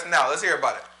Moabites stressing out. Let's hear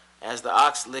about it. As the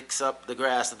ox licks up the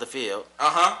grass of the field.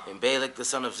 And Balak the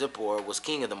son of Zippor was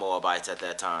king of the Moabites at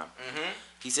that time.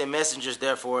 He sent messengers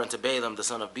therefore unto Balaam the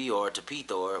son of Beor to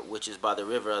Pethor, which is by the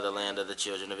river of the land of the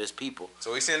children of his people.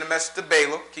 So he sent a message to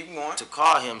Balaam. Keep going. To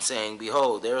call him, saying,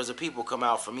 Behold, there is a people come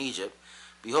out from Egypt.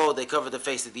 Behold, they cover the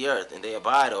face of the earth, and they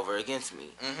abide over against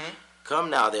me. Come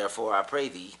now, therefore, I pray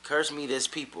thee, curse me this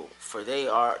people, for they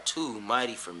are too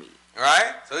mighty for me. All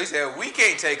right? So he said, we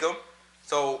can't take them,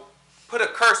 so put a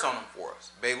curse on them for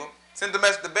us, Balaam. Sent the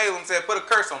message to Balaam and said, put a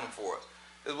curse on them for us.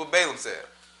 This is what Balaam said.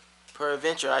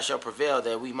 Peradventure I shall prevail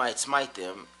that we might smite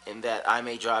them, and that I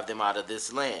may drive them out of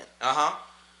this land.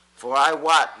 For I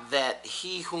wot that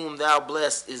he whom thou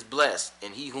blessed is blessed,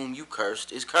 and he whom you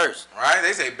cursed is cursed. All right?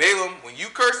 They say, Balaam, when you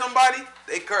curse somebody,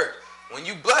 they curse. When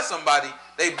you bless somebody,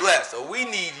 they bless. So we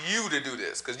need you to do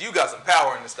this, because you got some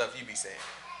power in the stuff you be saying.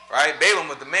 Right? Balaam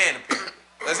was the man, apparently.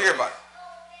 Let's hear about it.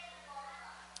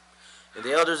 And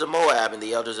the elders of Moab and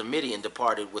the elders of Midian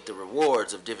departed with the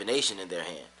rewards of divination in their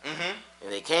hand.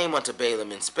 And they came unto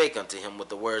Balaam and spake unto him with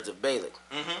the words of Balak.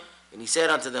 And he said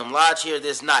unto them, Lodge here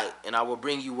this night, and I will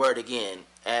bring you word again,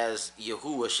 as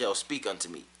Yahuwah shall speak unto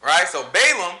me. Right? So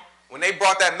Balaam, when they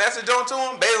brought that message onto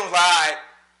him, Balaam's like, all right,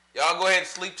 y'all go ahead and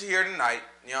sleep here tonight.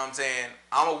 You know what I'm saying?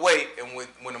 I'm going to wait, and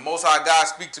when the Most High God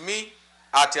speak to me,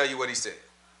 I'll tell you what he said.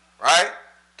 Right?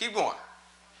 Keep going.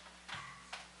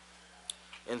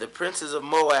 And the princes of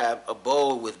Moab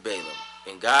abode with Balaam.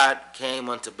 And God came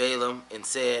unto Balaam and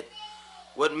said,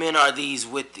 What men are these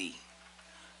with thee?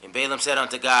 And Balaam said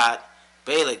unto God,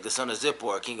 Balak the son of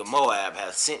Zippor, king of Moab,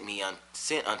 hath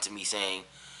sent unto me, saying,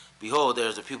 Behold, there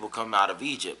is a people come out of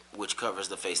Egypt, which covers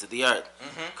the face of the earth.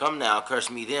 Come now, curse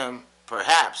me them,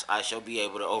 perhaps I shall be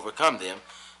able to overcome them,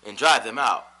 and drive them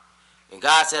out. And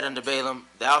God said unto Balaam,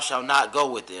 Thou shalt not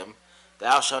go with them,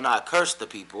 thou shalt not curse the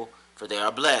people, for they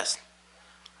are blessed.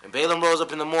 And Balaam rose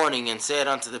up in the morning, and said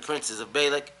unto the princes of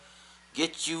Balak,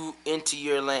 Get you into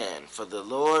your land, for the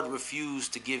Lord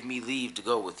refused to give me leave to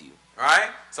go with you. All right?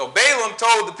 So Balaam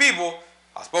told the people,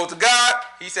 I spoke to God.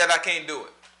 He said I can't do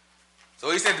it. So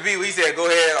he sent the people, he said, go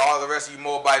ahead, all the rest of you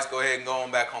Moabites, go ahead and go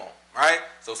on back home. Right?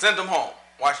 So send them home.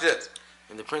 Watch this.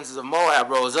 And the princes of Moab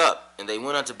rose up, and they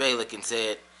went unto Balak and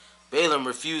said, Balaam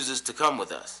refuses to come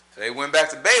with us. So they went back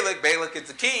to Balak. Balak is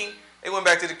the king. They went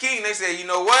back to the king. They said, you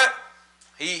know what?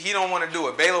 He don't want to do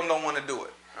it. Balaam don't want to do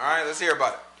it. All right? Let's hear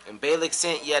about it. And Balak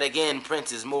sent yet again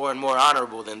princes more and more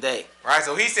honorable than they. Right?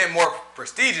 So he sent more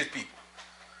prestigious people.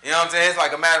 You know what I'm saying? It's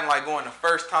like, imagine like going the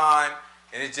first time,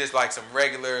 and it's just like some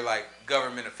regular like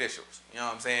government officials. You know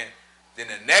what I'm saying? Then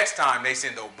the next time they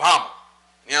send Obama.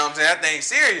 You know what I'm saying? That thing's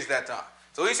serious that time.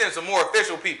 So he sent some more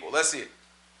official people. Let's see it.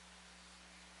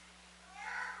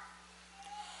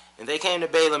 And they came to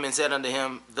Balaam and said unto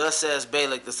him, Thus says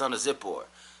Balak the son of Zippor,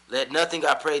 Let nothing,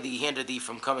 I pray thee, hinder thee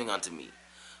from coming unto me.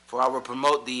 For I will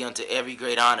promote thee unto every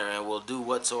great honor, and will do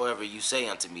whatsoever you say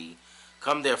unto me.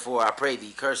 Come therefore, I pray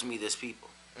thee, curse me this people.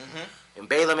 And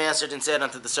Balaam answered and said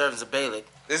unto the servants of Balak.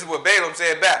 This is what Balaam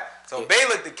said back. So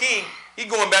Balak the king, he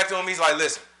going back to him. He's like,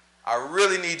 listen, I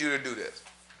really need you to do this.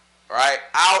 All right?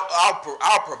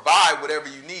 I'll provide whatever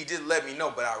you need. Just let me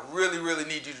know. But I really, really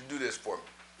need you to do this for me.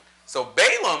 So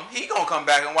Balaam, he going to come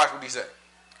back and watch what he said.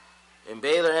 And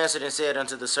Balaam answered and said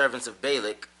unto the servants of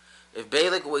Balak, If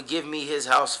Balak would give me his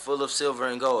house full of silver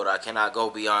and gold, I cannot go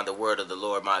beyond the word of the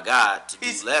Lord my God to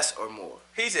do less or more.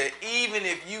 He said, even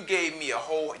if you gave me your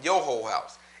whole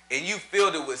house and you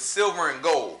filled it with silver and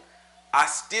gold, I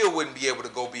still wouldn't be able to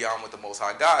go beyond what the Most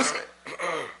High God said.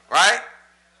 Right?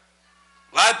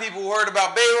 A lot of people who heard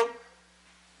about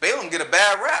Balaam get a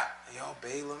bad rap. Yo,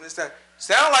 Balaam, this, that.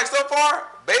 Sound like so far,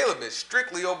 Balaam is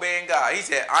strictly obeying God. He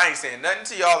said, I ain't saying nothing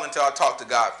to y'all until I talk to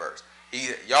God first.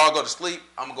 Y'all go to sleep,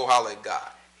 I'm going to go holler at God.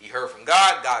 He heard from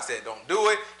God. God said, don't do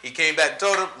it. He came back and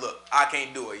told him, look, I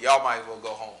can't do it. Y'all might as well go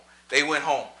home. They went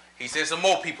home. He sent some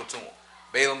more people to him.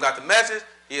 Balaam got the message.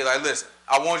 He was like, listen,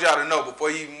 I want y'all to know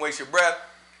before you even waste your breath,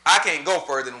 I can't go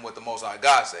further than what the Most High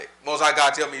God say. Most High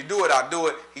God tell me to do it, I'll do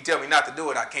it. He tell me not to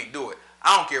do it, I can't do it.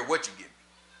 I don't care what you give me.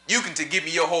 You can give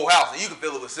me your whole house and you can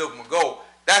fill it with silver and gold.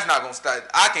 That's not going to start.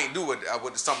 I can't do it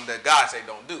with something that God say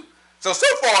don't do. So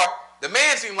far, the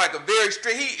man seemed like a very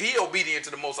strict, he obedient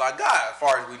to the Most High God as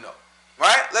far as we know.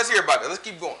 Right? Let's hear about that. Let's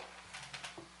keep going.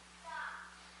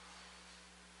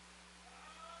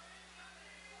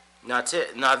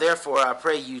 Now therefore I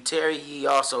pray you, tarry ye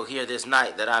also here this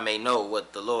night, that I may know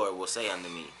what the Lord will say unto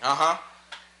me.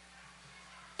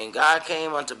 And God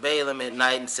came unto Balaam at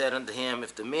night and said unto him,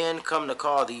 If the men come to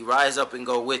call thee, rise up and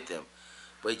go with them.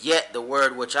 But yet the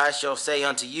word which I shall say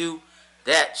unto you,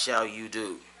 that shall you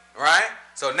do. Right?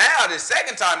 So now the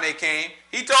second time they came,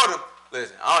 he told them,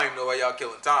 listen, I don't even know why y'all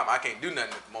killing time. I can't do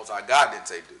nothing that the Most High God didn't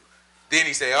say do. Then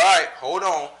he said, all right, hold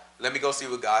on. Let me go see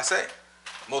what God say.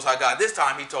 Most High God, this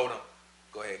time he told him,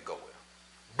 go ahead and go with him.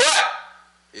 But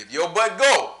if your butt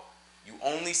go, you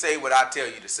only say what I tell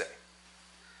you to say.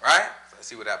 Right? So let's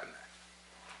see what happened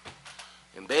next.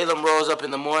 And Balaam rose up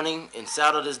in the morning and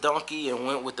saddled his donkey and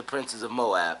went with the princes of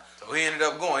Moab. So he ended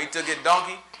up going. He took his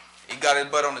donkey. He got his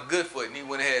butt on the good foot and he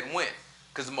went ahead and went.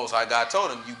 Because the Most High God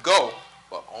told him, you go,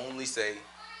 but only say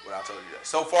what I told you to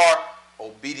say. So far,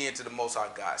 obedient to the Most High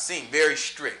God. Seemed very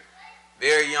strict.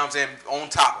 Very, you know what I'm saying, on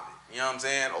top of it. You know what I'm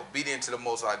saying? Obedient to the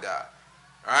Most High God.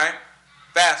 All right?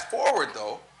 Fast forward,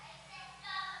 though.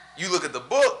 You look at the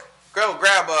book.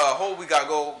 Grab a hold. We got to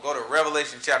go to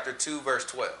Revelation chapter 2, verse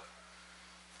 12.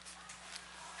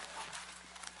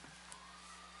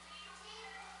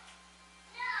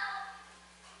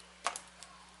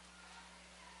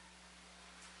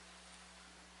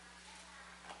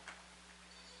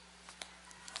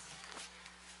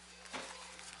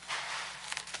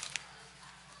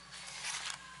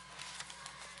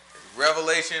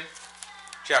 Revelation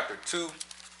chapter 2,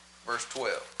 verse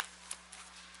 12.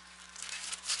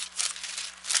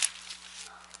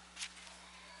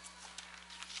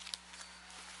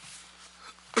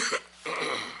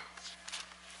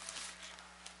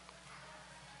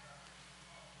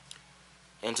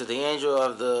 And to the angel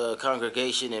of the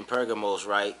congregation in Pergamos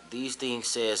write, These things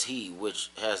says he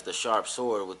which has the sharp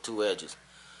sword with two edges.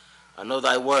 I know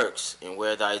thy works, and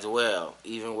where thy dwell,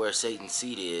 even where Satan's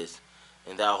seat is,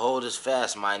 And thou holdest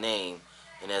fast my name,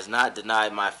 and hast not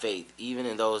denied my faith, even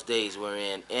in those days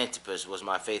wherein Antipas was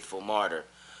my faithful martyr,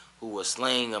 who was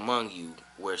slain among you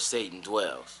where Satan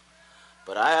dwells.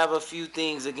 But I have a few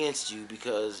things against you,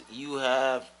 because you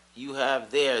have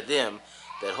there them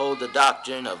that hold the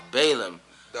doctrine of Balaam.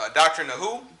 The doctrine of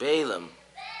who? Balaam.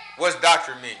 What's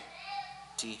doctrine mean?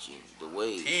 Teaching, the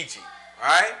way. Teaching,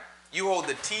 right? You hold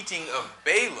the teaching of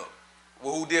Balaam.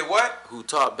 Well, who did what? Who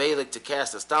taught Balak to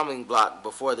cast a stumbling block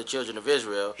before the children of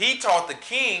Israel. He taught the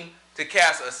king to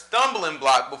cast a stumbling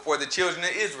block before the children of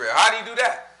Israel. How do you do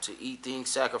that? To eat things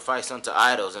sacrificed unto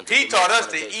idols. And He taught us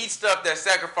to eat stuff that's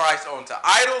sacrificed unto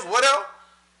idols. What else?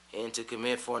 And to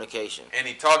commit fornication. And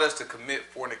he taught us to commit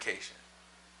fornication.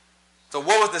 So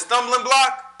what was the stumbling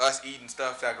block? Us eating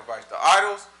stuff sacrificed to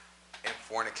idols and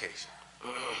fornication.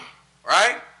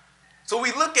 Right? So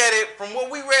we look at it from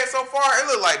what we read so far, it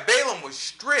looked like Balaam was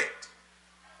strict.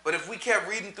 But if we kept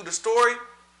reading through the story,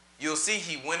 you'll see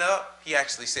he went up. He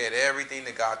actually said everything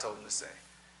that God told him to say.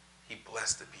 He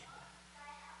blessed the people.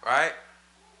 Right?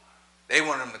 They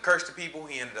wanted him to curse the people.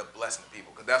 He ended up blessing the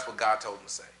people because that's what God told him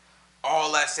to say.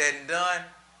 All that said and done,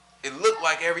 it looked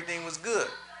like everything was good.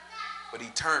 But he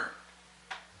turned.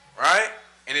 Right?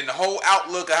 And then the whole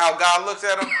outlook of how God looks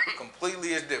at him completely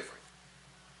is different.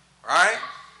 Right?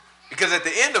 Because at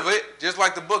the end of it, just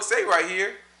like the book say right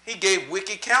here, he gave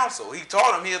wicked counsel. He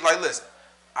taught him, he was like, listen,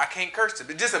 I can't curse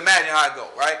them. Just imagine how I go,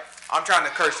 right? I'm trying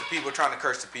to curse the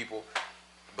people,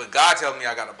 but God tells me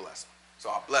I got to bless them. So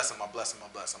I bless them,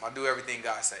 I do everything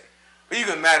God say. But you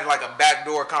can imagine like a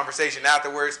backdoor conversation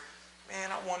afterwards. Man,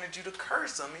 I wanted you to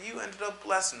curse them, and you ended up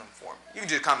blessing them for me. You can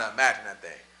just kind of imagine that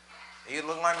thing. And you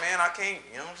look like, man, I can't,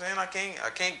 you know what I'm saying? I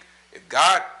can't, if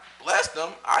God blessed them,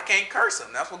 I can't curse them.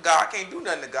 That's what God, I can't do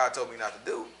nothing that God told me not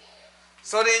to do.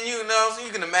 So then, you know, so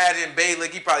you can imagine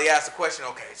Balak, he probably asked the question,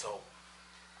 okay, so,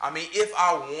 I mean, if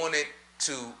I wanted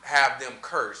to have them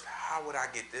cursed, how would I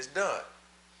get this done?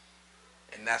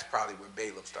 And that's probably where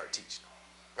Balaam started teaching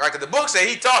them. Right, because the book say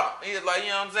he taught them. He was like, you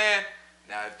know what I'm saying?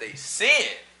 Now, if they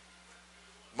sin,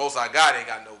 Most High God ain't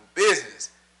got no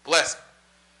business blessing.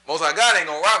 Most High God ain't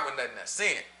going to rock with nothing that's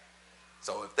sin.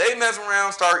 So if they mess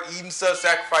around, start eating stuff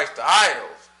sacrificed to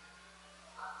idols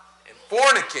and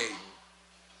fornicating,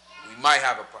 we might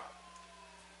have a problem.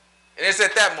 And it's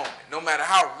at that moment, no matter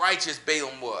how righteous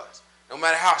Balaam was, no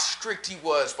matter how strict he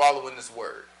was following this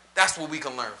word, that's what we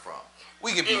can learn from.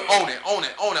 We can be on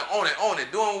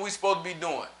it, doing what we supposed to be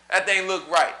doing. That thing look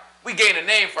right. We gain a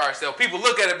name for ourselves. People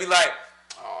look at it and be like,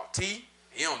 oh, T,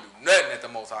 he don't do nothing that the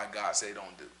Most High God say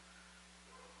don't do.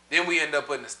 Then we end up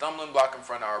putting a stumbling block in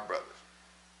front of our brothers.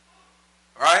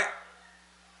 Right?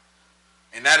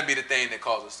 And that'll be the thing that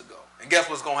causes us to go. And guess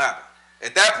what's going to happen?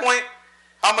 At that point,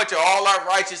 how much of all our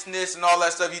righteousness and all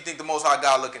that stuff you think the Most High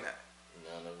God looking at?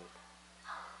 None of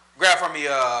it. Grab from me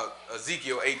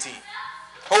Ezekiel 18.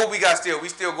 Hold, we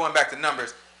still going back to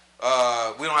Numbers.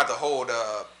 We don't have to hold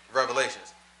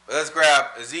Revelations. But let's grab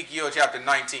Ezekiel chapter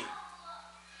 19.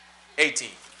 18.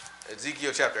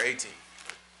 Ezekiel chapter 18.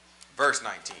 Verse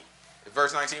 19. Is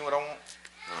verse 19 what I want?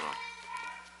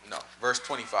 No. Verse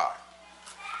 25.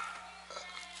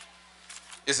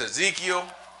 It's Ezekiel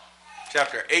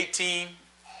chapter 18,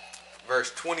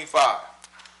 verse 25.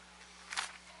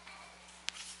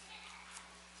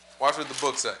 Watch what the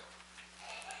book says.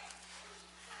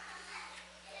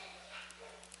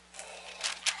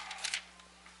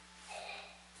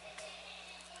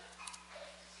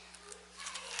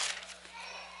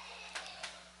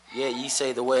 Yeah, ye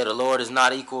say the way of the Lord is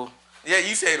not equal. Yeah,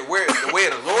 you say the way of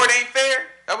the Lord ain't fair.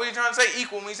 That's what you're trying to say.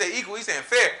 Equal. When you say equal, he's saying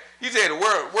fair. You say the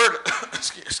word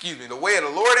excuse me, the way of the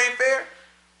Lord ain't fair.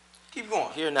 Keep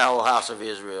going. Hear now, O house of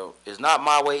Israel, is not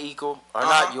my way equal? Are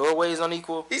not your ways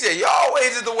unequal? He said, your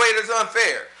ways is the way that's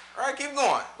unfair. All right, keep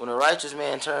going. When a righteous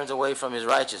man turns away from his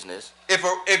righteousness. If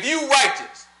you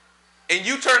righteous and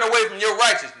you turn away from your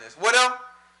righteousness, what else?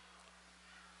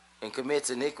 And commits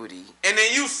iniquity. And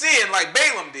then you sin like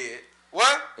Balaam did.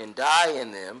 What? And die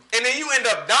in them. And then you end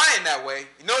up dying that way.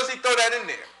 You notice he throw that in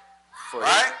there.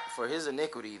 For his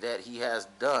iniquity that he has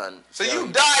done. So you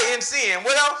die in sin.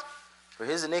 What else? For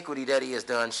his iniquity that he has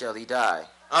done shall he die.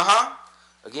 Uh-huh.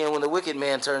 Again, when the wicked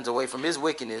man turns away from his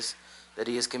wickedness that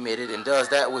he has committed and does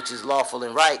that which is lawful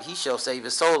and right, he shall save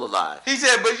his soul alive. He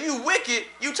said, but you wicked,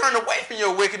 you turn away from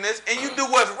your wickedness and you do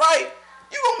what's right,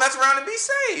 you gonna mess around and be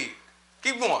saved.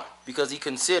 Keep going. Because he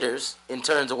considers and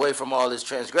turns away from all his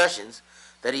transgressions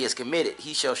that he has committed,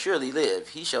 he shall surely live,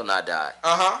 he shall not die.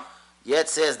 Uh-huh. Yet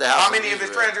says the house How many of his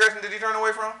transgressions did he turn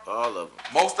away from? All of them.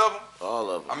 Most of them? All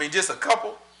of them. I mean, just a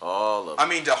couple? All of them. I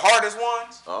mean, the hardest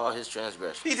ones? All his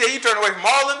transgressions. He said, you turn away from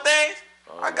all them things?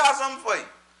 I got something for you.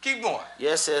 Keep going.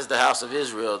 Yes, says the house of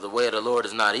Israel, the way of the Lord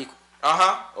is not equal.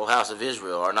 O house of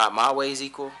Israel, are not my ways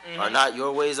equal? Are not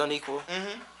your ways unequal?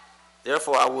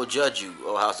 Therefore I will judge you,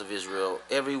 O house of Israel,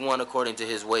 every one according to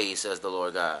his ways, says the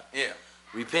Lord God. Yeah.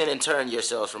 Repent and turn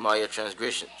yourselves from all your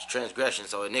transgressions,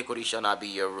 so iniquity shall not be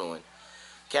your ruin.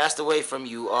 Cast away from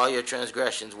you all your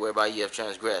transgressions whereby ye have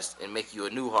transgressed, and make you a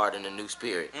new heart and a new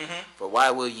spirit. For why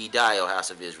will ye die, O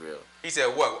house of Israel? He said,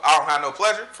 what? I don't have no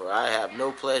pleasure? For I have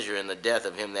no pleasure in the death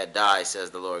of him that dies,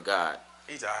 says the Lord God.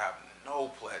 He said, I have no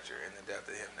pleasure in the death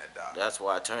of him that died. That's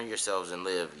why turn yourselves and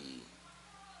live ye.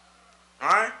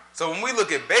 Alright? So when we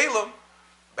look at Balaam,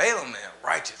 man,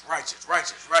 righteous,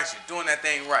 doing that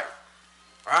thing right.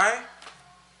 Right?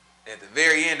 At the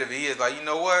very end of it, he is like, you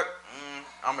know what?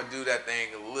 I'm going to do that thing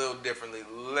a little differently.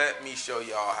 Let me show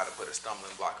y'all how to put a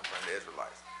stumbling block in front of the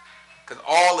Israelites. Because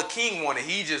all the king wanted,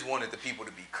 he just wanted the people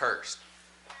to be cursed.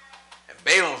 And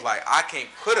Balaam's like, I can't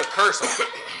put a curse on them.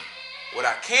 What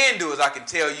I can do is I can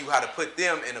tell you how to put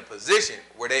them in a position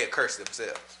where they curse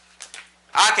themselves.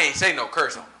 I can't say no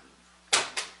curse on them.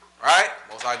 Right?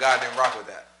 Most High God didn't rock with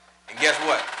that. And guess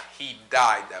what? He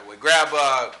died that way.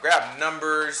 Grab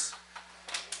Numbers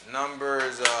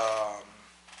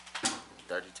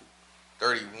 32.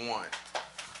 31.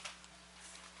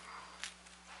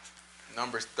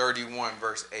 Numbers 31,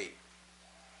 verse 8.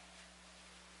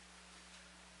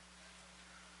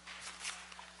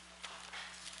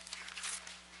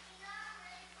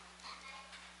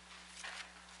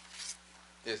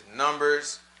 It's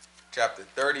Numbers chapter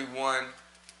 31.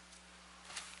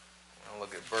 I'll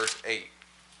look at verse 8.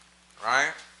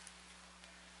 Right?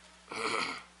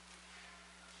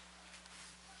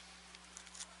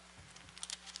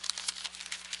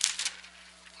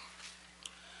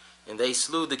 And they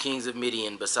slew the kings of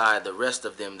Midian beside the rest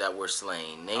of them that were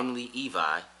slain, namely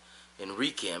Evi, and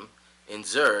Rechem, and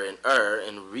Zur, and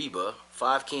and Reba,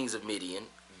 5 kings of Midian.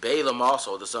 Balaam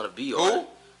also, the son of Beor. Who?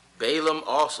 Balaam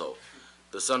also,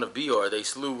 the son of Beor, they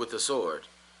slew with the sword.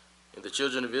 And the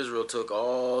children of Israel took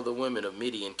all the women of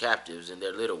Midian captives and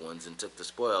their little ones, and took the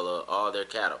spoil of all their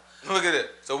cattle. Look at it.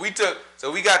 So we got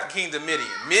the kings of Midian.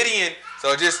 Midian,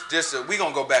 so we're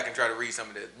going to go back and try to read some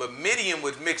of this. But Midian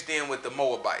was mixed in with the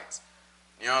Moabites.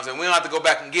 You know what I'm saying? We don't have to go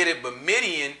back and get it, but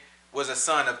Midian was a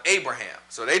son of Abraham.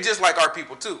 So they just like our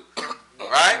people too.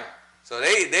 Right? So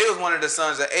they was one of the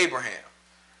sons of Abraham.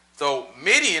 So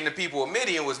Midian, the people of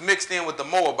Midian, was mixed in with the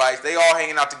Moabites. They all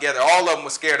hanging out together. All of them were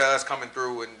scared of us coming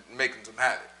through and making some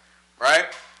havoc. Right?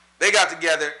 They got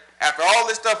together. After all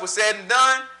this stuff was said and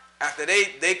done, after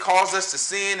they caused us to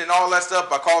sin and all that stuff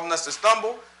by causing us to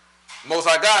stumble, Most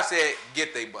High God said,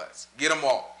 get they butts. Get them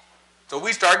all. So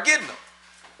we start getting them.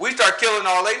 We start killing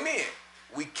all they men.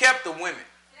 We kept the women.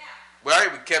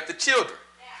 Right? We kept the children.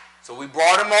 So we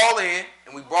brought them all in,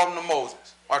 and we brought them to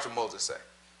Moses. Watch what Moses say.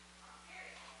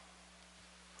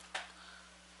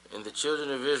 And the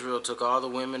children of Israel took all the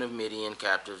women of Midian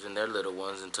captives and their little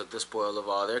ones, and took the spoil of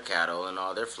all their cattle, and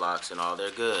all their flocks, and all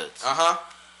their goods.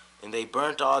 And they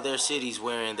burnt all their cities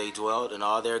wherein they dwelt, and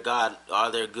all their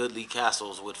goodly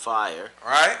castles with fire.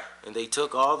 Right. And they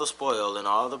took all the spoil and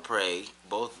all the prey,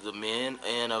 both the men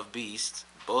and of beasts,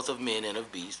 both of men and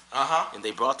of beasts. And they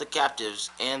brought the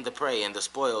captives and the prey and the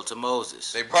spoil to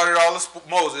Moses. They brought it all to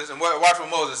Moses, and watch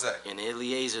what Moses said. And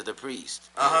Eleazar the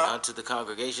priest, and unto the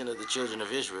congregation of the children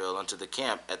of Israel, unto the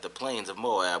camp at the plains of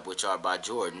Moab, which are by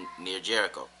Jordan, near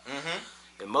Jericho.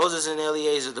 And Moses and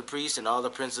Eleazar the priest and all the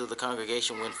princes of the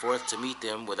congregation went forth to meet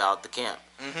them without the camp.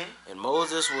 And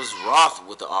Moses was wroth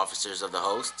with the officers of the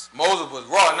hosts. Moses was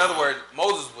wroth. In other words,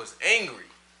 Moses was angry.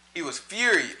 He was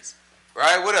furious.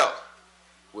 Right? What else?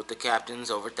 With the captains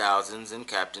over thousands and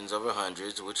captains over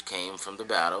hundreds, which came from the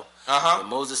battle. And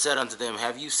Moses said unto them,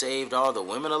 have you saved all the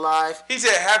women alive? He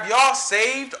said, have y'all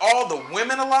saved all the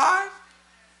women alive?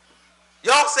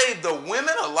 Y'all saved the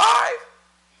women alive?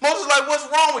 Moses like, what's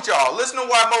wrong with y'all? Listen to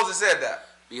why Moses said that.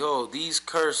 Behold, these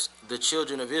cursed the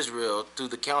children of Israel through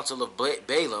the counsel of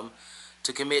Balaam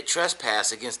to commit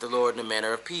trespass against the Lord in the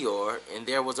manner of Peor, and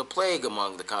there was a plague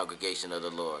among the congregation of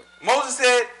the Lord. Moses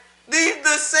said, these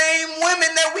the same women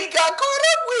that we got caught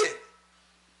up with.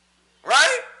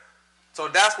 Right? So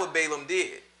that's what Balaam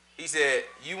did. He said,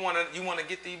 you wanna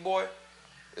get these boy?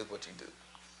 Here's what you do.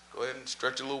 Go ahead and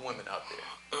stretch your little women out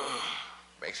there.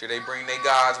 Make sure they bring their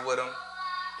gods with them.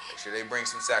 Make sure they bring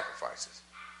some sacrifices.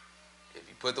 If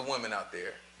you put the women out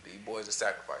there, these boys will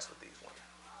sacrifice with these women.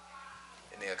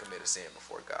 And they'll commit a sin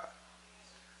before God.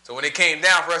 So when it came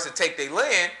down for us to take their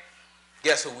land,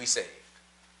 guess who we saved?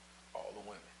 All the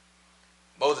women.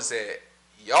 Moses said,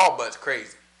 y'all butts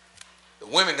crazy. The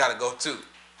women got to go too.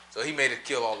 So he made it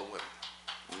kill all the women.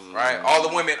 Right? All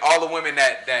the women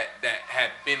that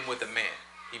had been with a man,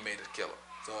 he made us kill them.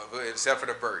 So except for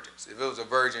the virgins. If it was a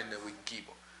virgin, then we can keep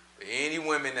them. But any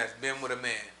women that's been with a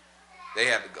man, they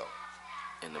have to go.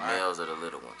 And the males are the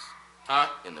little ones. Huh?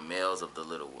 And the males of the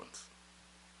little ones.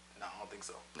 No, I don't think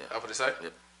so. Yeah. That's what it say?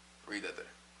 Yep. Read that there.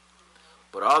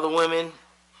 But all the women.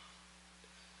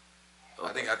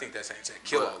 Okay. I think that's saying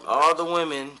kill But all the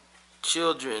women,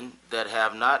 children that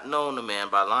have not known a man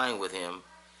by lying with him,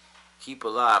 keep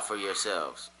alive for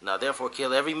yourselves. Now therefore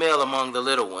kill every male among the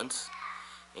little ones,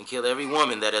 and kill every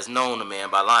woman that has known a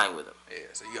man by lying with him. Yeah,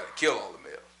 so you got to kill all the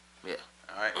males. Yeah.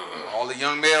 All right? All the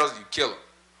young males, you kill them.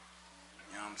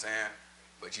 You know what I'm saying?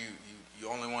 But you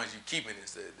only ones you keeping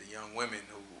is the young women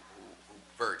who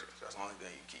virgins. That's the only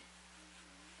thing you keep.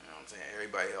 You know what I'm saying?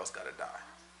 Everybody else got to die.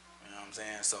 You know what I'm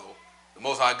saying? So the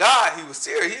Most High God, he was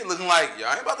serious. He was looking like,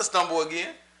 y'all ain't about to stumble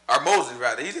again. Or Moses,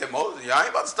 rather. He said, Moses, y'all ain't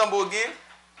about to stumble again.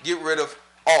 Get rid of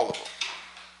all of them.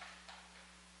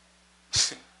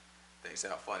 They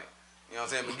sound funny. You know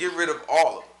what I'm saying? But get rid of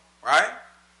all of them, right?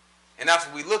 And that's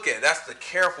what we look at. That's the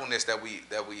carefulness that we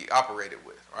operated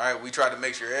with, right? We tried to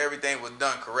make sure everything was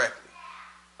done correctly.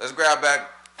 Let's grab back,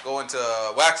 go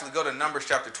to Numbers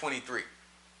chapter 23.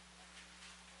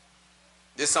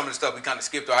 This is some of the stuff we kind of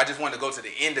skipped over. I just wanted to go to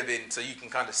the end of it so you can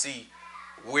kind of see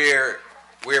where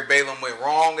Balaam went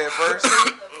wrong at first.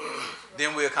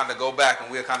 Then we'll kind of go back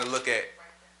and we'll kind of look at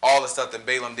all the stuff that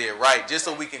Balaam did right, just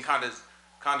so we can kind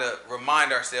of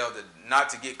remind ourselves that not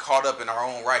to get caught up in our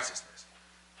own righteousness,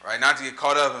 right? Not to get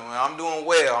caught up in, I'm doing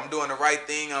well, I'm doing the right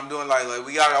thing, I'm doing like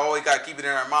we always got to keep it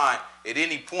in our mind. At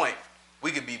any point, we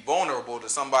could be vulnerable to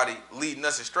somebody leading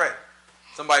us astray,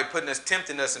 somebody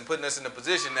tempting us and putting us in a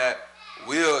position that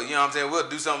we'll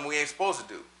do something we ain't supposed to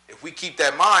do. If we keep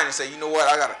that mind and say, you know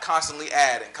what, I got to constantly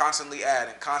add and constantly add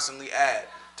and constantly add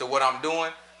to what I'm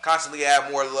doing, constantly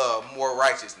add more love, more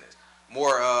righteousness,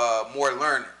 more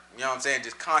learning. You know what I'm saying?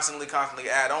 Just constantly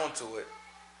add on to it.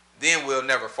 Then we'll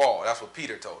never fall. That's what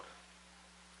Peter told us.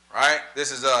 Right?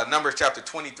 This is Numbers chapter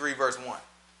 23, verse 1.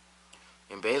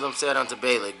 And Balaam said unto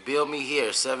Balak, build me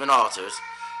here 7 altars,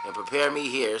 and prepare me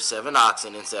here 7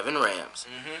 oxen and 7 rams.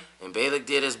 Mm-hmm. And Balak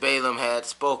did as Balaam had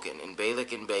spoken. And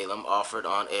Balak and Balaam offered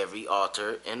on every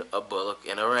altar and a bullock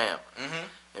and a ram. Mm-hmm.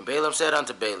 And Balaam said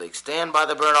unto Balak, stand by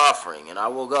the burnt offering, and I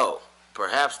will go.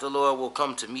 Perhaps the Lord will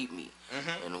come to meet me.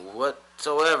 Mm-hmm. And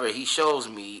whatsoever he shows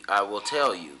me, I will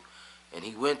tell you. And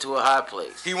he went to a high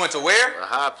place. He went to where? A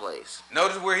high place.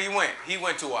 Notice where he went. He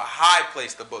went to a high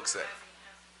place, the book said.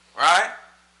 Right?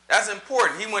 That's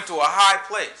important. He went to a high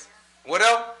place. What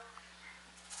else?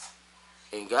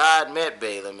 And God met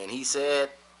Balaam, and he said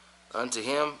unto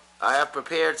him, I have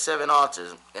prepared 7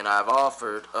 altars, and I have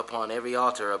offered upon every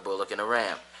altar a bullock and a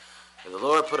ram. And the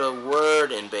Lord put a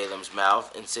word in Balaam's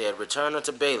mouth, and said, return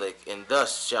unto Balak, and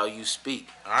thus shall you speak.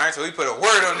 All right, so he put a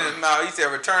word on his mouth. He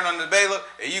said, return unto Balak,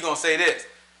 and you're going to say this.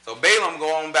 So Balaam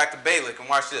go on back to Balak, and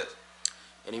watch this.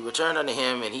 And he returned unto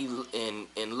him,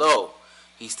 and lo,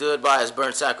 he stood by his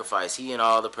burnt sacrifice, he and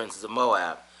all the princes of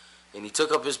Moab. And he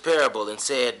took up his parable, and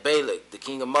said, Balak, the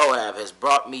king of Moab, has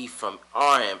brought me from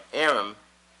Aram,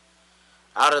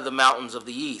 out of the mountains of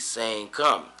the east, saying,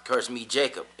 come, curse me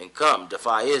Jacob, and come,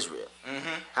 defy Israel.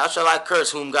 Mm-hmm. How shall I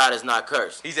curse whom God has not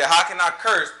cursed? He said, how can I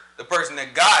curse the person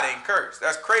that God ain't cursed?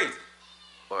 That's crazy.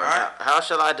 Or right? How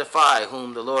shall I defy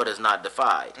whom the Lord has not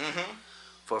defied? Mm-hmm.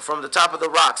 For from the top of the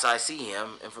rocks I see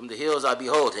him, and from the hills I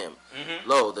behold him. Mm-hmm.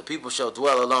 Lo, the people shall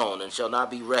dwell alone, and shall not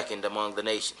be reckoned among the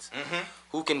nations. Mm-hmm.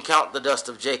 Who can count the dust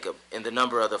of Jacob, and the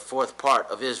number of the 4th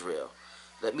part of Israel?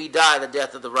 Let me die the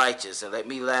death of the righteous, and let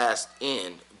me last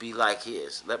end be like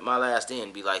his. Let my last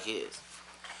end be like his.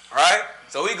 All right?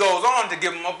 So he goes on to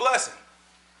give him a blessing.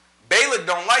 Balak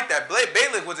don't like that.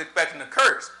 Balak was expecting a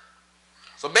curse.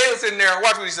 So Balak sitting there, and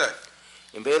watch what he said.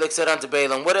 And Balak said unto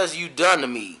Balaam, what hast you done to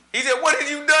me? He said, what have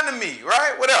you done to me?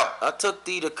 Right? What else? I took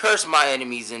thee to curse my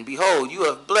enemies, and behold, you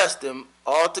have blessed them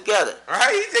altogether.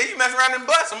 Right? He said, you mess around and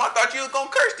bless them. I thought you was going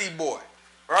to curse these boys.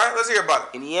 All right, let's hear about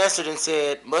it. And he answered and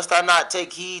said, must I not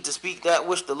take heed to speak that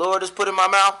which the Lord has put in my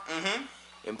mouth? Mm-hmm.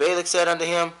 And Balak said unto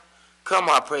him, come,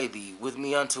 I pray thee, with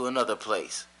me unto another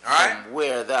place, all right, from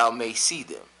where thou mayst see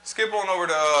them. Skip on over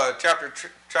to chapter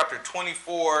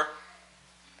 24,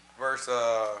 verse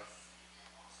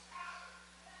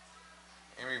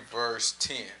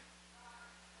 10.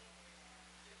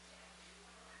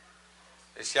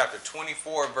 It's chapter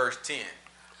 24, verse 10.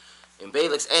 And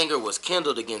Balak's anger was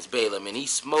kindled against Balaam, and he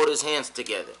smote his hands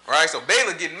together. Right, so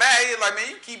Balak getting mad. He's like, man,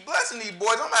 you keep blessing these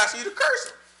boys, I'm asking you to curse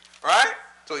them. Right?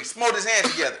 So he smote his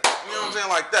hands together. You know what I'm saying?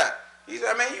 Like that. He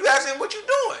said, man, you asking what you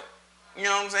doing? You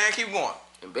know what I'm saying? Keep going.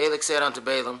 And Balak said unto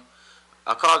Balaam,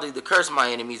 I called thee to curse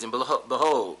my enemies, and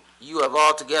behold, you have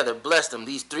altogether blessed them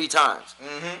these 3 times.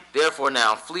 Therefore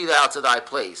now flee thou to thy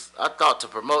place. I thought to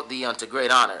promote thee unto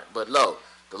great honor, but lo,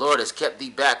 the Lord has kept thee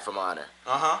back from honor.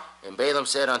 And Balaam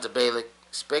said unto Balak,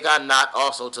 spake I not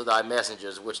also to thy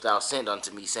messengers which thou sent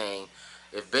unto me, saying,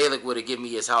 if Balak would have given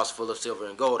me his house full of silver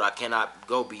and gold, I cannot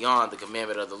go beyond the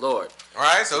commandment of the Lord. All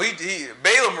right, so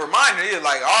Balaam reminded, he was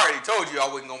like, I already told you I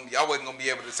wasn't gonna be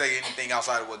able to say anything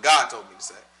outside of what God told me to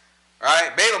say. All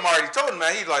right, Balaam already told him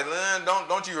that. He's like,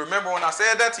 don't you remember when I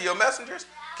said that to your messengers?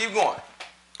 Keep going.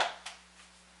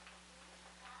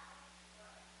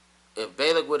 If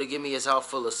Balak would have given me his house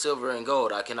full of silver and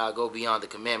gold, I cannot go beyond the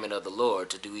commandment of the Lord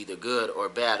to do either good or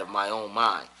bad of my own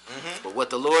mind. But what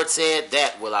the Lord said,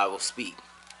 that I will speak.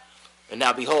 And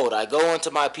now behold, I go unto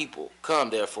my people. Come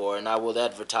therefore, and I will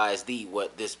advertise thee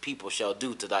what this people shall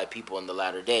do to thy people in the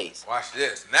latter days. Watch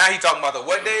this. Now he talking about the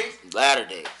what days? Latter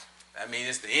days. That means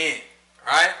it's the end.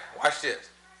 All right? Watch this.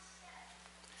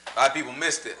 A lot of people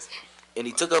miss this. And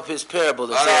he took up his parable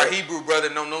and A lot said, of our Hebrew brother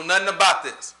don't know nothing about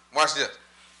this. Watch this.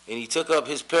 And he took up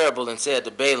his parable and said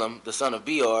to Balaam, the son of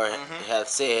Beor, hath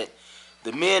said,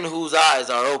 the men whose eyes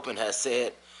are open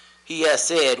he has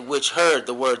said, which heard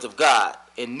the words of God,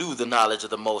 and knew the knowledge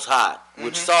of the Most High,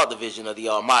 which saw the vision of the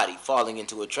Almighty, falling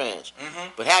into a trance.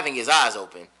 But having his eyes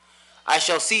open, I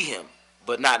shall see him,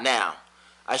 but not now.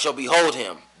 I shall behold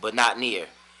him, but not near.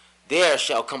 There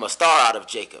shall come a star out of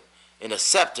Jacob, and a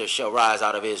scepter shall rise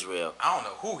out of Israel. I don't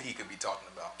know who he could be talking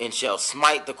about. And shall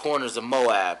smite the corners of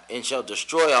Moab, and shall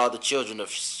destroy all the children of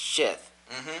Sheth.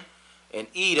 And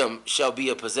Edom shall be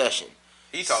a possession.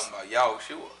 He talking about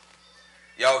Yahushua.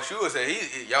 Yahushua said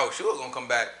Yahushua gonna come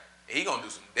back. He gonna do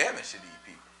some damage to these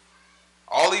people.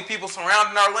 All these people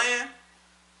surrounding our land,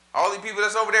 all these people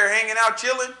that's over there hanging out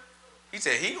chilling. He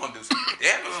said he gonna do some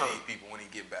damage to these people when he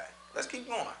get back. Let's keep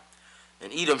going.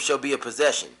 And Edom shall be a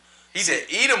possession. He said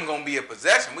Edom gonna be a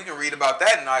possession. We can read about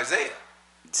that in Isaiah.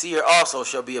 Seir also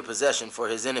shall be a possession for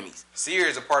his enemies. Seir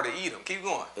is a part of Edom. Keep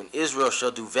going. And Israel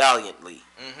shall do valiantly.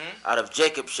 Out of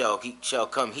Jacob shall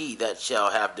come he that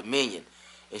shall have dominion,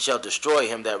 and shall destroy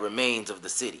him that remains of the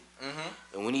city.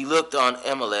 And when he looked on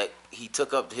Amalek, he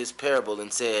took up his parable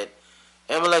and said,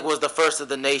 Amalek was the first of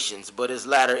the nations, but his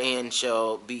latter end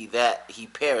shall be that he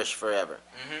perish forever.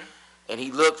 And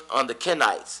he looked on the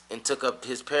Kenites, and took up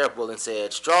his parable and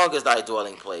said, strong is thy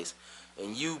dwelling place,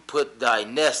 and you put thy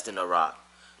nest in a rock.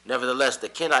 Nevertheless, the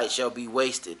Kenites shall be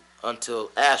wasted,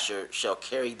 until Asher shall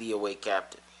carry thee away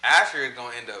captive. Asher is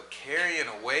going to end up carrying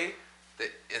away the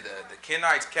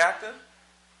Kenites captive.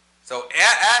 So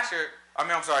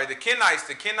the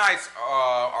Kenites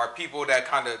are people that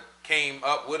kind of came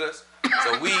up with us.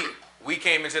 So we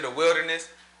came into the wilderness,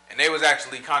 and they was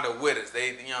actually kind of with us.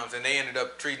 They ended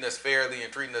up treating us fairly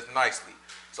and treating us nicely.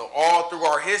 So all through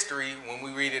our history, when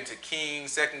we read into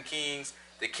Kings, 2 Kings,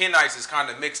 the Kenites is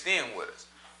kind of mixed in with us.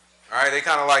 All right, they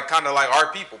kind of like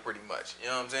our people pretty much. You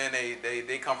know what I'm saying?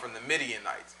 They come from the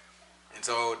Midianites, and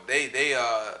so they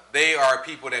are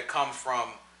people that come from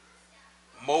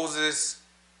Moses'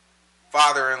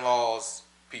 father-in-law's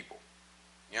people.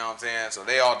 You know what I'm saying? So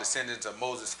they all descendants of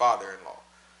Moses' father-in-law.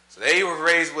 So they were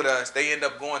raised with us. They end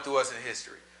up going through us in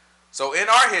history. So in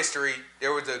our history,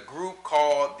 there was a group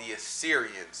called the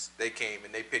Assyrians. They came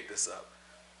and they picked us up.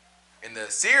 And the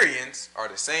Assyrians are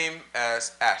the same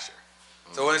as Asher.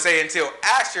 So when they say until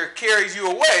Asher carries you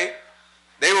away,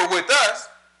 they were with us.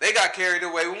 They got carried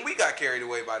away when we got carried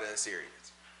away by the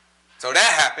Assyrians. So that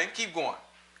happened. Keep going.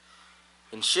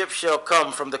 And ships shall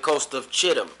come from the coast of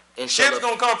Chittim. And ships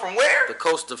gonna come from where? The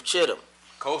coast of Chittim.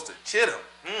 Coast of Chittim.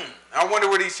 I wonder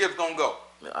where these ships gonna go.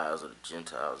 The isles of the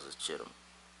Gentiles is Chittim.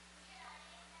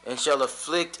 And shall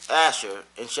afflict Asher,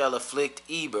 and shall afflict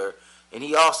Eber, and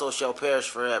he also shall perish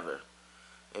forever.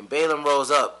 And Balaam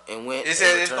rose up and went. It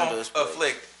said it's gonna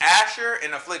afflict Asher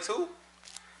and afflict who?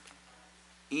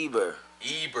 Eber.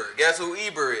 Eber. Guess who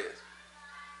Eber is?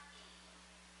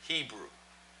 Hebrew.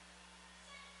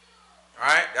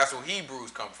 Alright? That's where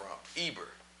Hebrews come from. Eber.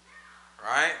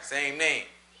 Alright? Same name.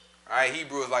 Alright?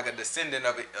 Hebrew is like a descendant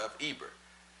of Eber.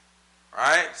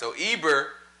 Alright? So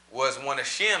Eber was one of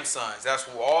Shem's sons. That's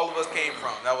where all of us came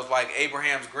from. That was like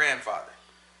Abraham's grandfather.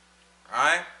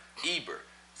 Alright? Eber.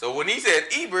 So when he said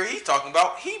Eber, he's talking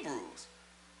about Hebrews.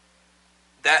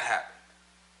 That happened.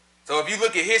 So if you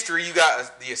look at history, you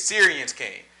got the Assyrians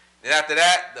came. Then after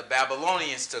that, the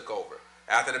Babylonians took over.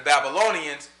 After the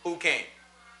Babylonians, who came?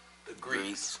 The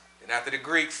Greeks. And after the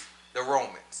Greeks, the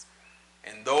Romans.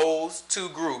 And those two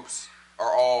groups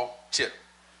are all Chittim.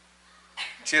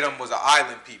 Chittim was an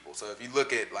island people. So if you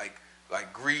look at like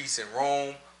Greece and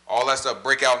Rome, all that stuff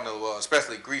break out into,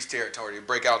 especially Greece territory, they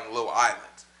break out into little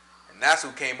islands. And And that's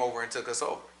who came over and took us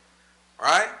over.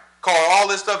 Right? Called all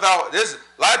this stuff out. This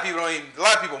a lot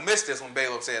of people miss this when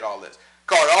Balaam said all this.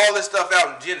 Called all this stuff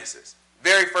out in Genesis.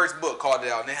 Very first book called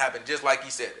it out, and it happened just like he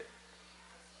said it.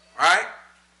 Right?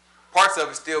 Parts of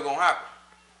it still gonna happen.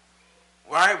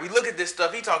 Right? We look at this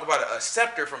stuff. He talk about a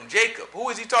scepter from Jacob. Who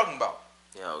is he talking about?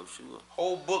 Yahushua.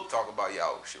 Whole book talk about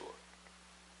Yahushua.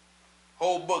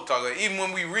 Whole book talk about it. Even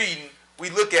when we read,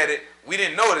 we look at it, we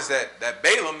didn't notice that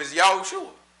Balaam is Yahushua.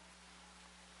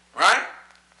 Right?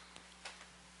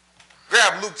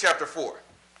 Grab Luke chapter 4.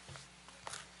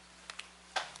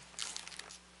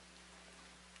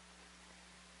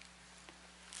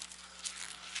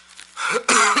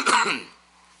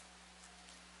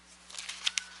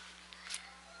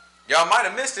 Y'all might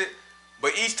have missed it,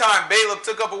 but each time Balaam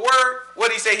took up a word, what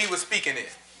did he say he was speaking in?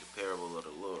 The parable of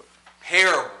the Lord.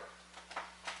 Parable.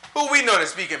 Who we know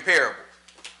that's speaking parable?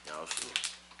 Yahushua.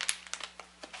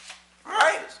 All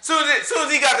right? Soon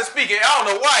as he got to speaking, I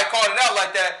don't know why he called it out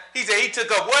like that. He said he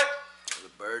took up what? The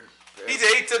bird. He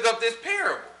said he took up this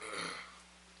parable.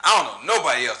 I don't know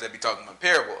nobody else that be talking about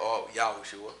parable. Oh,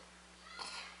 Yahushua.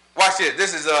 Watch this.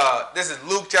 This is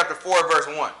Luke chapter 4, verse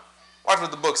 1. Watch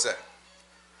what the book says.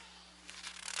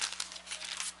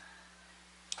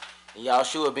 And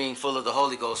Yahushua, being full of the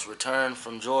Holy Ghost, returned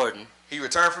from Jordan. He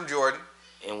returned from Jordan.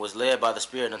 And was led by the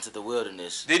Spirit unto the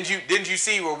wilderness. Didn't you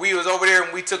see where we was over there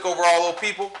and we took over all those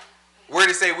people? Where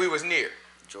did it say we was near?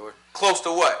 Jordan. Close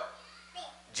to what?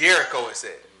 Jericho, it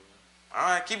said. All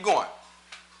right, keep going.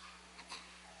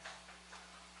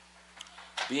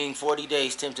 Being 40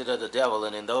 days tempted of the devil,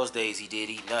 and in those days he did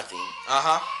eat nothing.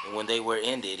 And when they were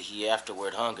ended, he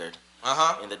afterward hungered.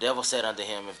 And the devil said unto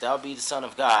him, If thou be the Son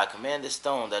of God, command this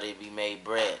stone that it be made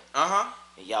bread.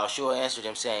 And Yahushua answered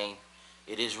him, saying,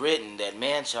 It is written that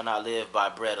man shall not live by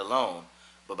bread alone,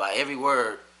 but by every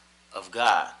word of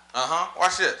God.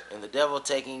 Watch this. And the devil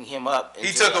taking him up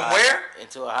he took him where?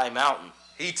 Into a high mountain.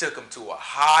 He took him to a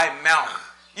high mountain.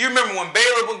 You remember when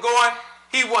Balaam was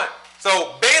going?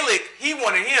 So Balak, he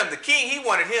wanted him, the king, he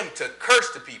wanted him to curse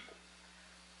the people.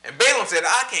 And Balaam said,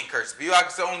 I can't curse the people. I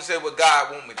can only say what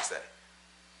God wants me to say.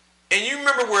 And you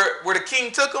remember where the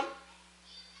king took him?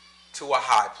 To a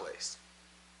high place.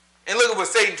 And look at what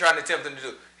Satan trying to tempt him to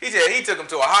do. He said he took him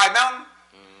to a high mountain.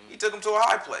 He took him to a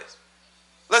high place.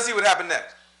 Let's see what happened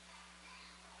next.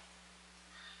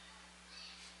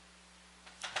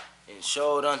 And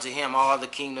showed unto him all the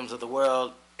kingdoms of the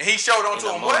world. And he showed unto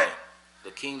him what?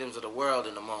 The kingdoms of the world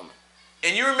in a moment.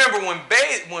 And you remember when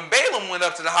Balaam went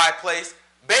up to the high place,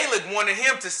 Balak wanted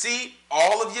him to see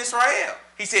all of Israel.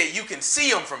 He said, you can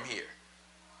see them from here.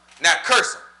 Now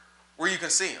curse them where you can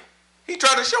see them. He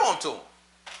tried to show them to him.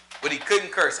 But he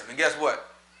couldn't curse him. And guess what?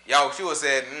 Yahushua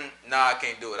said, nah, I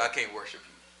can't do it. I can't worship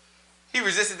you. He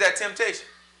resisted that temptation.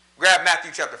 Grab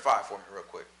Matthew chapter 5 for me real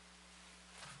quick.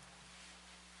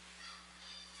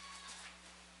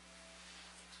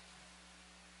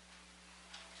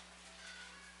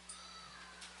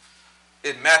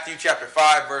 It's Matthew chapter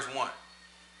 5, verse 1.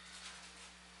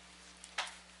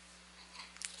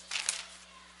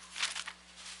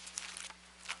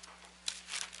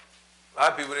 A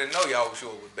lot of people didn't know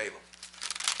Yahushua was Balaam.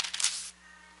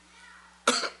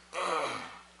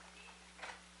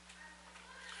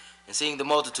 And seeing the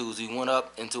multitudes, he went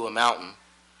up into a mountain.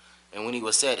 And when he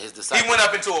was set, his disciples... He went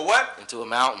up into a what? Into a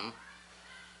mountain.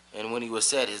 And when he was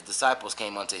set, his disciples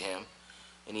came unto him.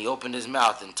 And he opened his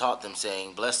mouth and taught them,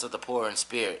 saying, Blessed are the poor in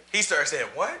spirit. He started saying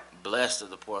what? Blessed are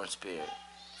the poor in spirit,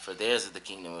 for theirs is the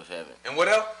kingdom of heaven. And what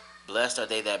else? Blessed are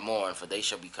they that mourn, for they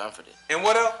shall be comforted. And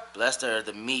what else? Blessed are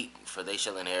the meek, for they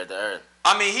shall inherit the earth.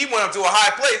 I mean, he went up to a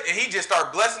high place and he just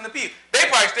started blessing the people. They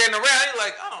probably standing around. They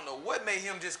like, I don't know what made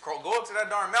him just go up to that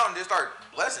darn mountain and just start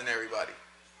blessing everybody.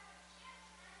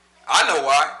 I know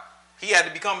why. He had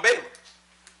to become Balaam.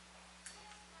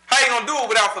 How you gonna do it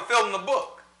without fulfilling the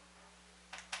book?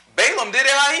 Balaam did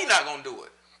it. How he not gonna do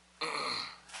it?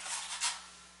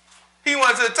 He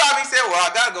went to the top. He said, well,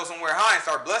 I gotta go somewhere high and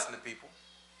start blessing the people.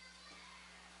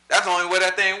 That's the only way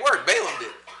that thing worked. Balaam did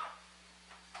it.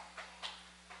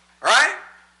 Right?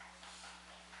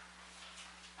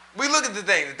 We look at the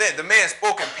thing. The man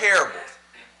spoke in parables.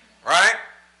 Right?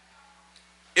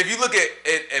 If you look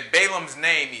at Balaam's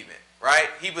name even, right?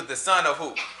 He was the son of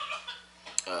who?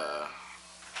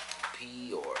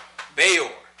 Peor.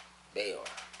 Beor.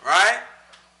 Right?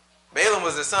 Balaam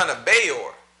was the son of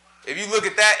Beor. If you look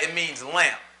at that, it means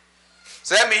lamp.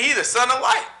 So that means he's the son of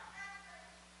light.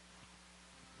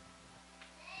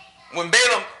 When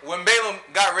Balaam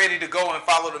got ready to go and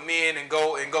follow the men and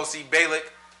go see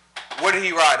Balak, what did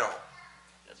he ride on?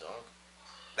 A dog.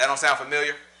 That don't sound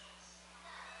familiar?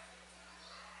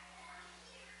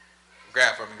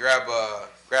 Grab for me.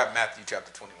 Grab Matthew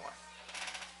chapter 21.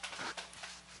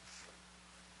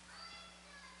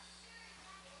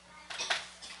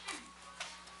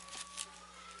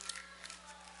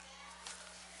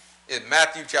 It's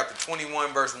Matthew chapter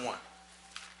 21, verse 1.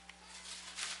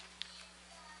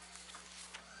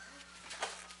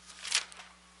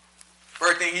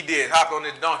 First thing he did, hopped on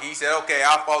this donkey. He said, okay,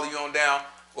 I'll follow you on down.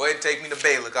 Go ahead and take me to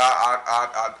Balak.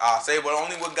 I'll say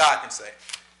only what God can say.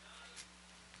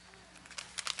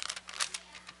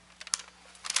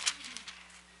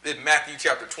 It's Matthew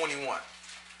chapter 21.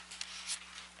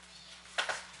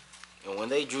 And when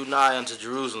they drew nigh unto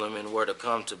Jerusalem, and were to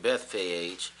come to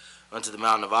Bethphage, unto the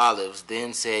Mount of Olives,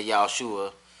 then sent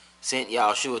Yahushua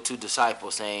 2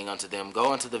 disciples, saying unto them,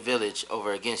 Go into the village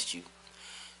over against you.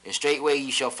 And straightway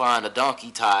ye shall find a donkey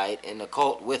tied, and a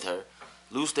colt with her.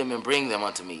 Loose them and bring them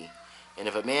unto me. And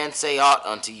if a man say aught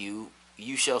unto you,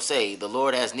 you shall say, The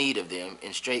Lord has need of them,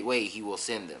 and straightway he will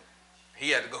send them. He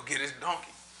had to go get his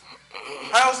donkey.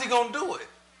 How else he going to do it?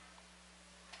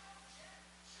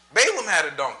 Balaam had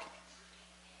a donkey.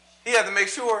 He had to make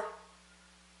sure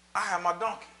I have my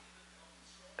donkey.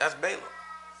 That's Balaam.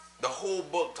 The whole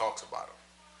book talks about him.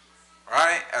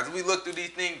 Right? As we look through these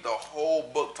things, the whole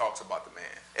book talks about the man.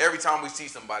 Every time we see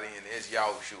somebody in it, it's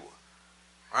Yahushua.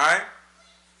 Right?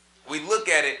 We look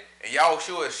at it, and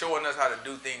Yahushua is showing us how to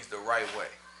do things the right way.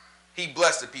 He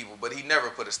blessed the people, but he never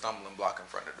put a stumbling block in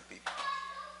front of the people.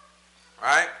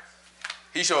 Right?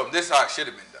 He showed them this is how it should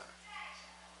have been done.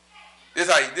 This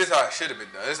is how it should have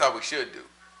been done. This is how we should do.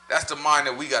 That's the mind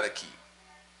that we got to keep.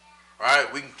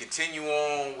 Right? We can continue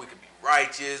on. We can be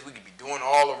righteous. We can be doing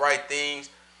all the right things.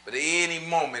 But at any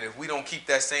moment, if we don't keep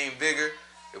that same vigor,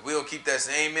 if we don't keep that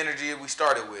same energy that we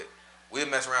started with, we'll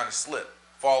mess around and slip,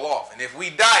 fall off. And if we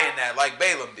die in that, like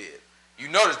Balaam did, you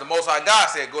notice the Most High God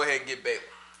said, go ahead and get Balaam.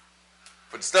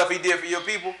 For the stuff he did for your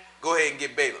people, go ahead and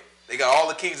get Balaam. They got all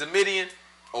the kings of Midian,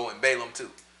 and Balaam too.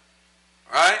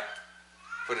 All right?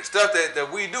 For the stuff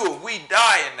that we do, if we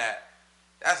die in that,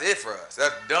 that's it for us.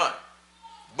 That's done.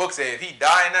 The book says if he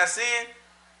die in that sin,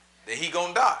 then he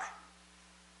gonna die.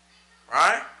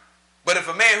 Right? But if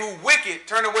a man who wicked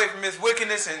turn away from his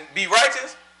wickedness and be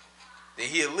righteous, then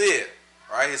he'll live.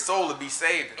 Right? His soul will be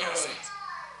saved in that sense.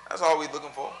 That's all we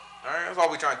looking for. All right? That's all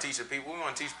we trying to teach the people. We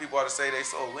want to teach people how to save their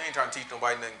soul. We ain't trying to teach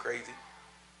nobody nothing crazy.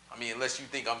 I mean, unless you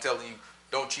think I'm telling you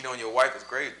don't cheat on your wife, it's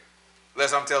crazy.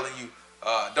 Unless I'm telling you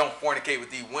don't fornicate with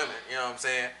these women. You know what I'm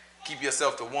saying? Keep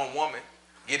yourself to one woman.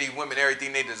 Give these women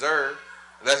everything they deserve.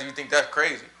 Unless you think that's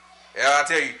crazy. Yeah, I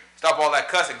tell you, stop all that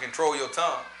cussing, control your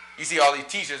tongue. You see all these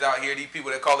teachers out here, these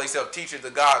people that call themselves teachers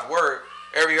of God's word,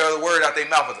 every other word out their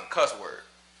mouth is a cuss word.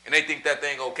 And they think that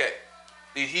thing okay.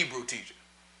 These Hebrew teachers.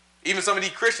 Even some of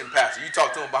these Christian pastors, you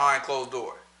talk to them behind closed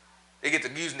doors. They get to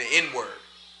using the N-word.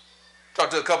 Talk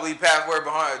to a couple of these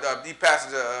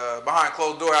pastors behind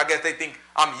closed doors. I guess they think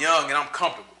I'm young and I'm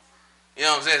comfortable. You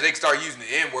know what I'm saying? They can start using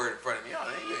the N-word in front of me. Oh,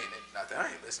 you ain't nothing.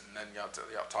 I ain't listening to nothing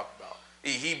y'all talking about.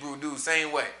 These Hebrew dudes,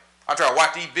 same way. I try to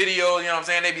watch these videos, you know what I'm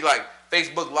saying? They be like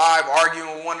Facebook Live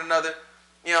arguing with one another.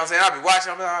 You know what I'm saying? I be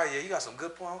watching, I'm like, oh yeah, you got some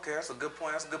good point. Okay, that's a good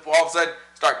point. That's a good point. All of a sudden,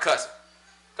 start cussing.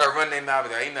 Start running their mouth.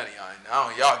 Like, ain't none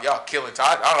of y'all killing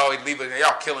time. I don't always leave it.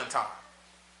 Y'all killing time.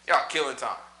 Y'all killing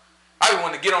time. I be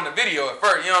wanting to get on the video at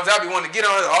first. You know what I'm saying? I be wanting to get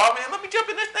on it. Oh man, let me jump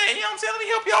in this thing. You know what I'm saying? Let me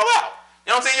help y'all out. You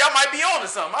know what I'm saying? Y'all might be on to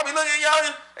something. I be looking at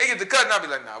y'all. They get to cutting. I be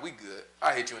like, nah, we good.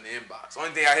 I hit you in the inbox.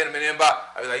 Only thing I hit them in the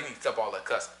inbox, I be like, you need to stop all that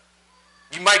cussing.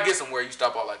 You might get somewhere you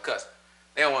stop all that cussing.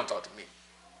 They don't want to talk to me.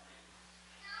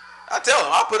 I tell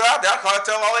them, I put it out there. I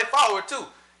tell all they followers too.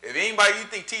 If anybody you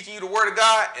think teaching you the word of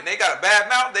God and they got a bad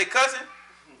mouth, they cussing,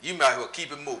 you might as well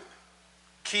keep it moving.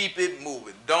 Keep it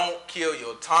moving. Don't kill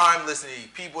your time listening to these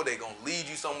people. They're going to lead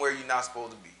you somewhere you're not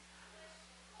supposed to be.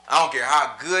 I don't care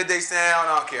how good they sound.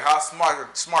 I don't care how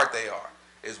smart they are.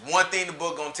 There's one thing the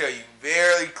book going to tell you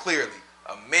very clearly.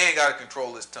 A man got to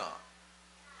control his tongue.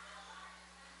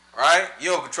 Right?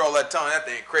 You don't control that tongue. That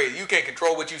thing crazy. You can't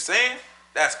control what you're saying?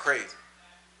 That's crazy.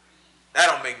 That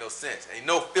don't make no sense. Ain't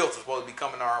no filter supposed to be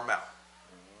coming out of our mouth.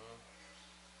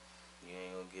 You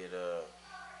ain't gonna get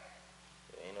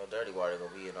ain't no dirty water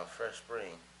gonna be in a fresh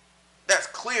spring. That's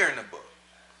clear in the book.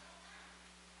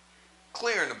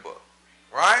 Clear in the book.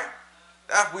 Right?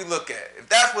 That's what we look at. If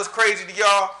that's what's crazy to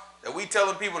y'all, that we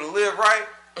telling people to live right,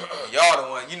 y'all the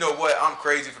one, you know what, I'm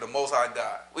crazy for the Most High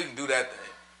God. We can do that thing.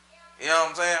 You know what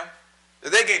I'm saying?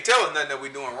 If they can't tell us nothing that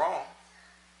we're doing wrong.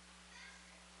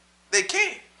 They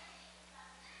can't.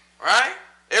 Right?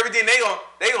 Everything they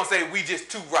gonna say we just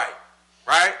too right.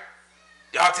 Right?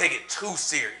 Y'all take it too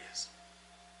serious.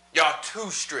 Y'all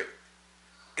too strict.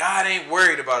 God ain't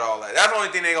worried about all that. That's the only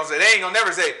thing they gonna say. They ain't gonna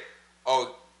never say,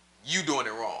 oh, you doing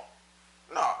it wrong.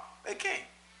 No, they can't.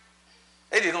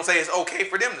 They just gonna say it's okay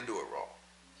for them to do it wrong.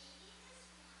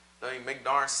 Don't even make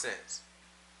darn sense.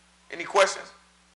 Any questions?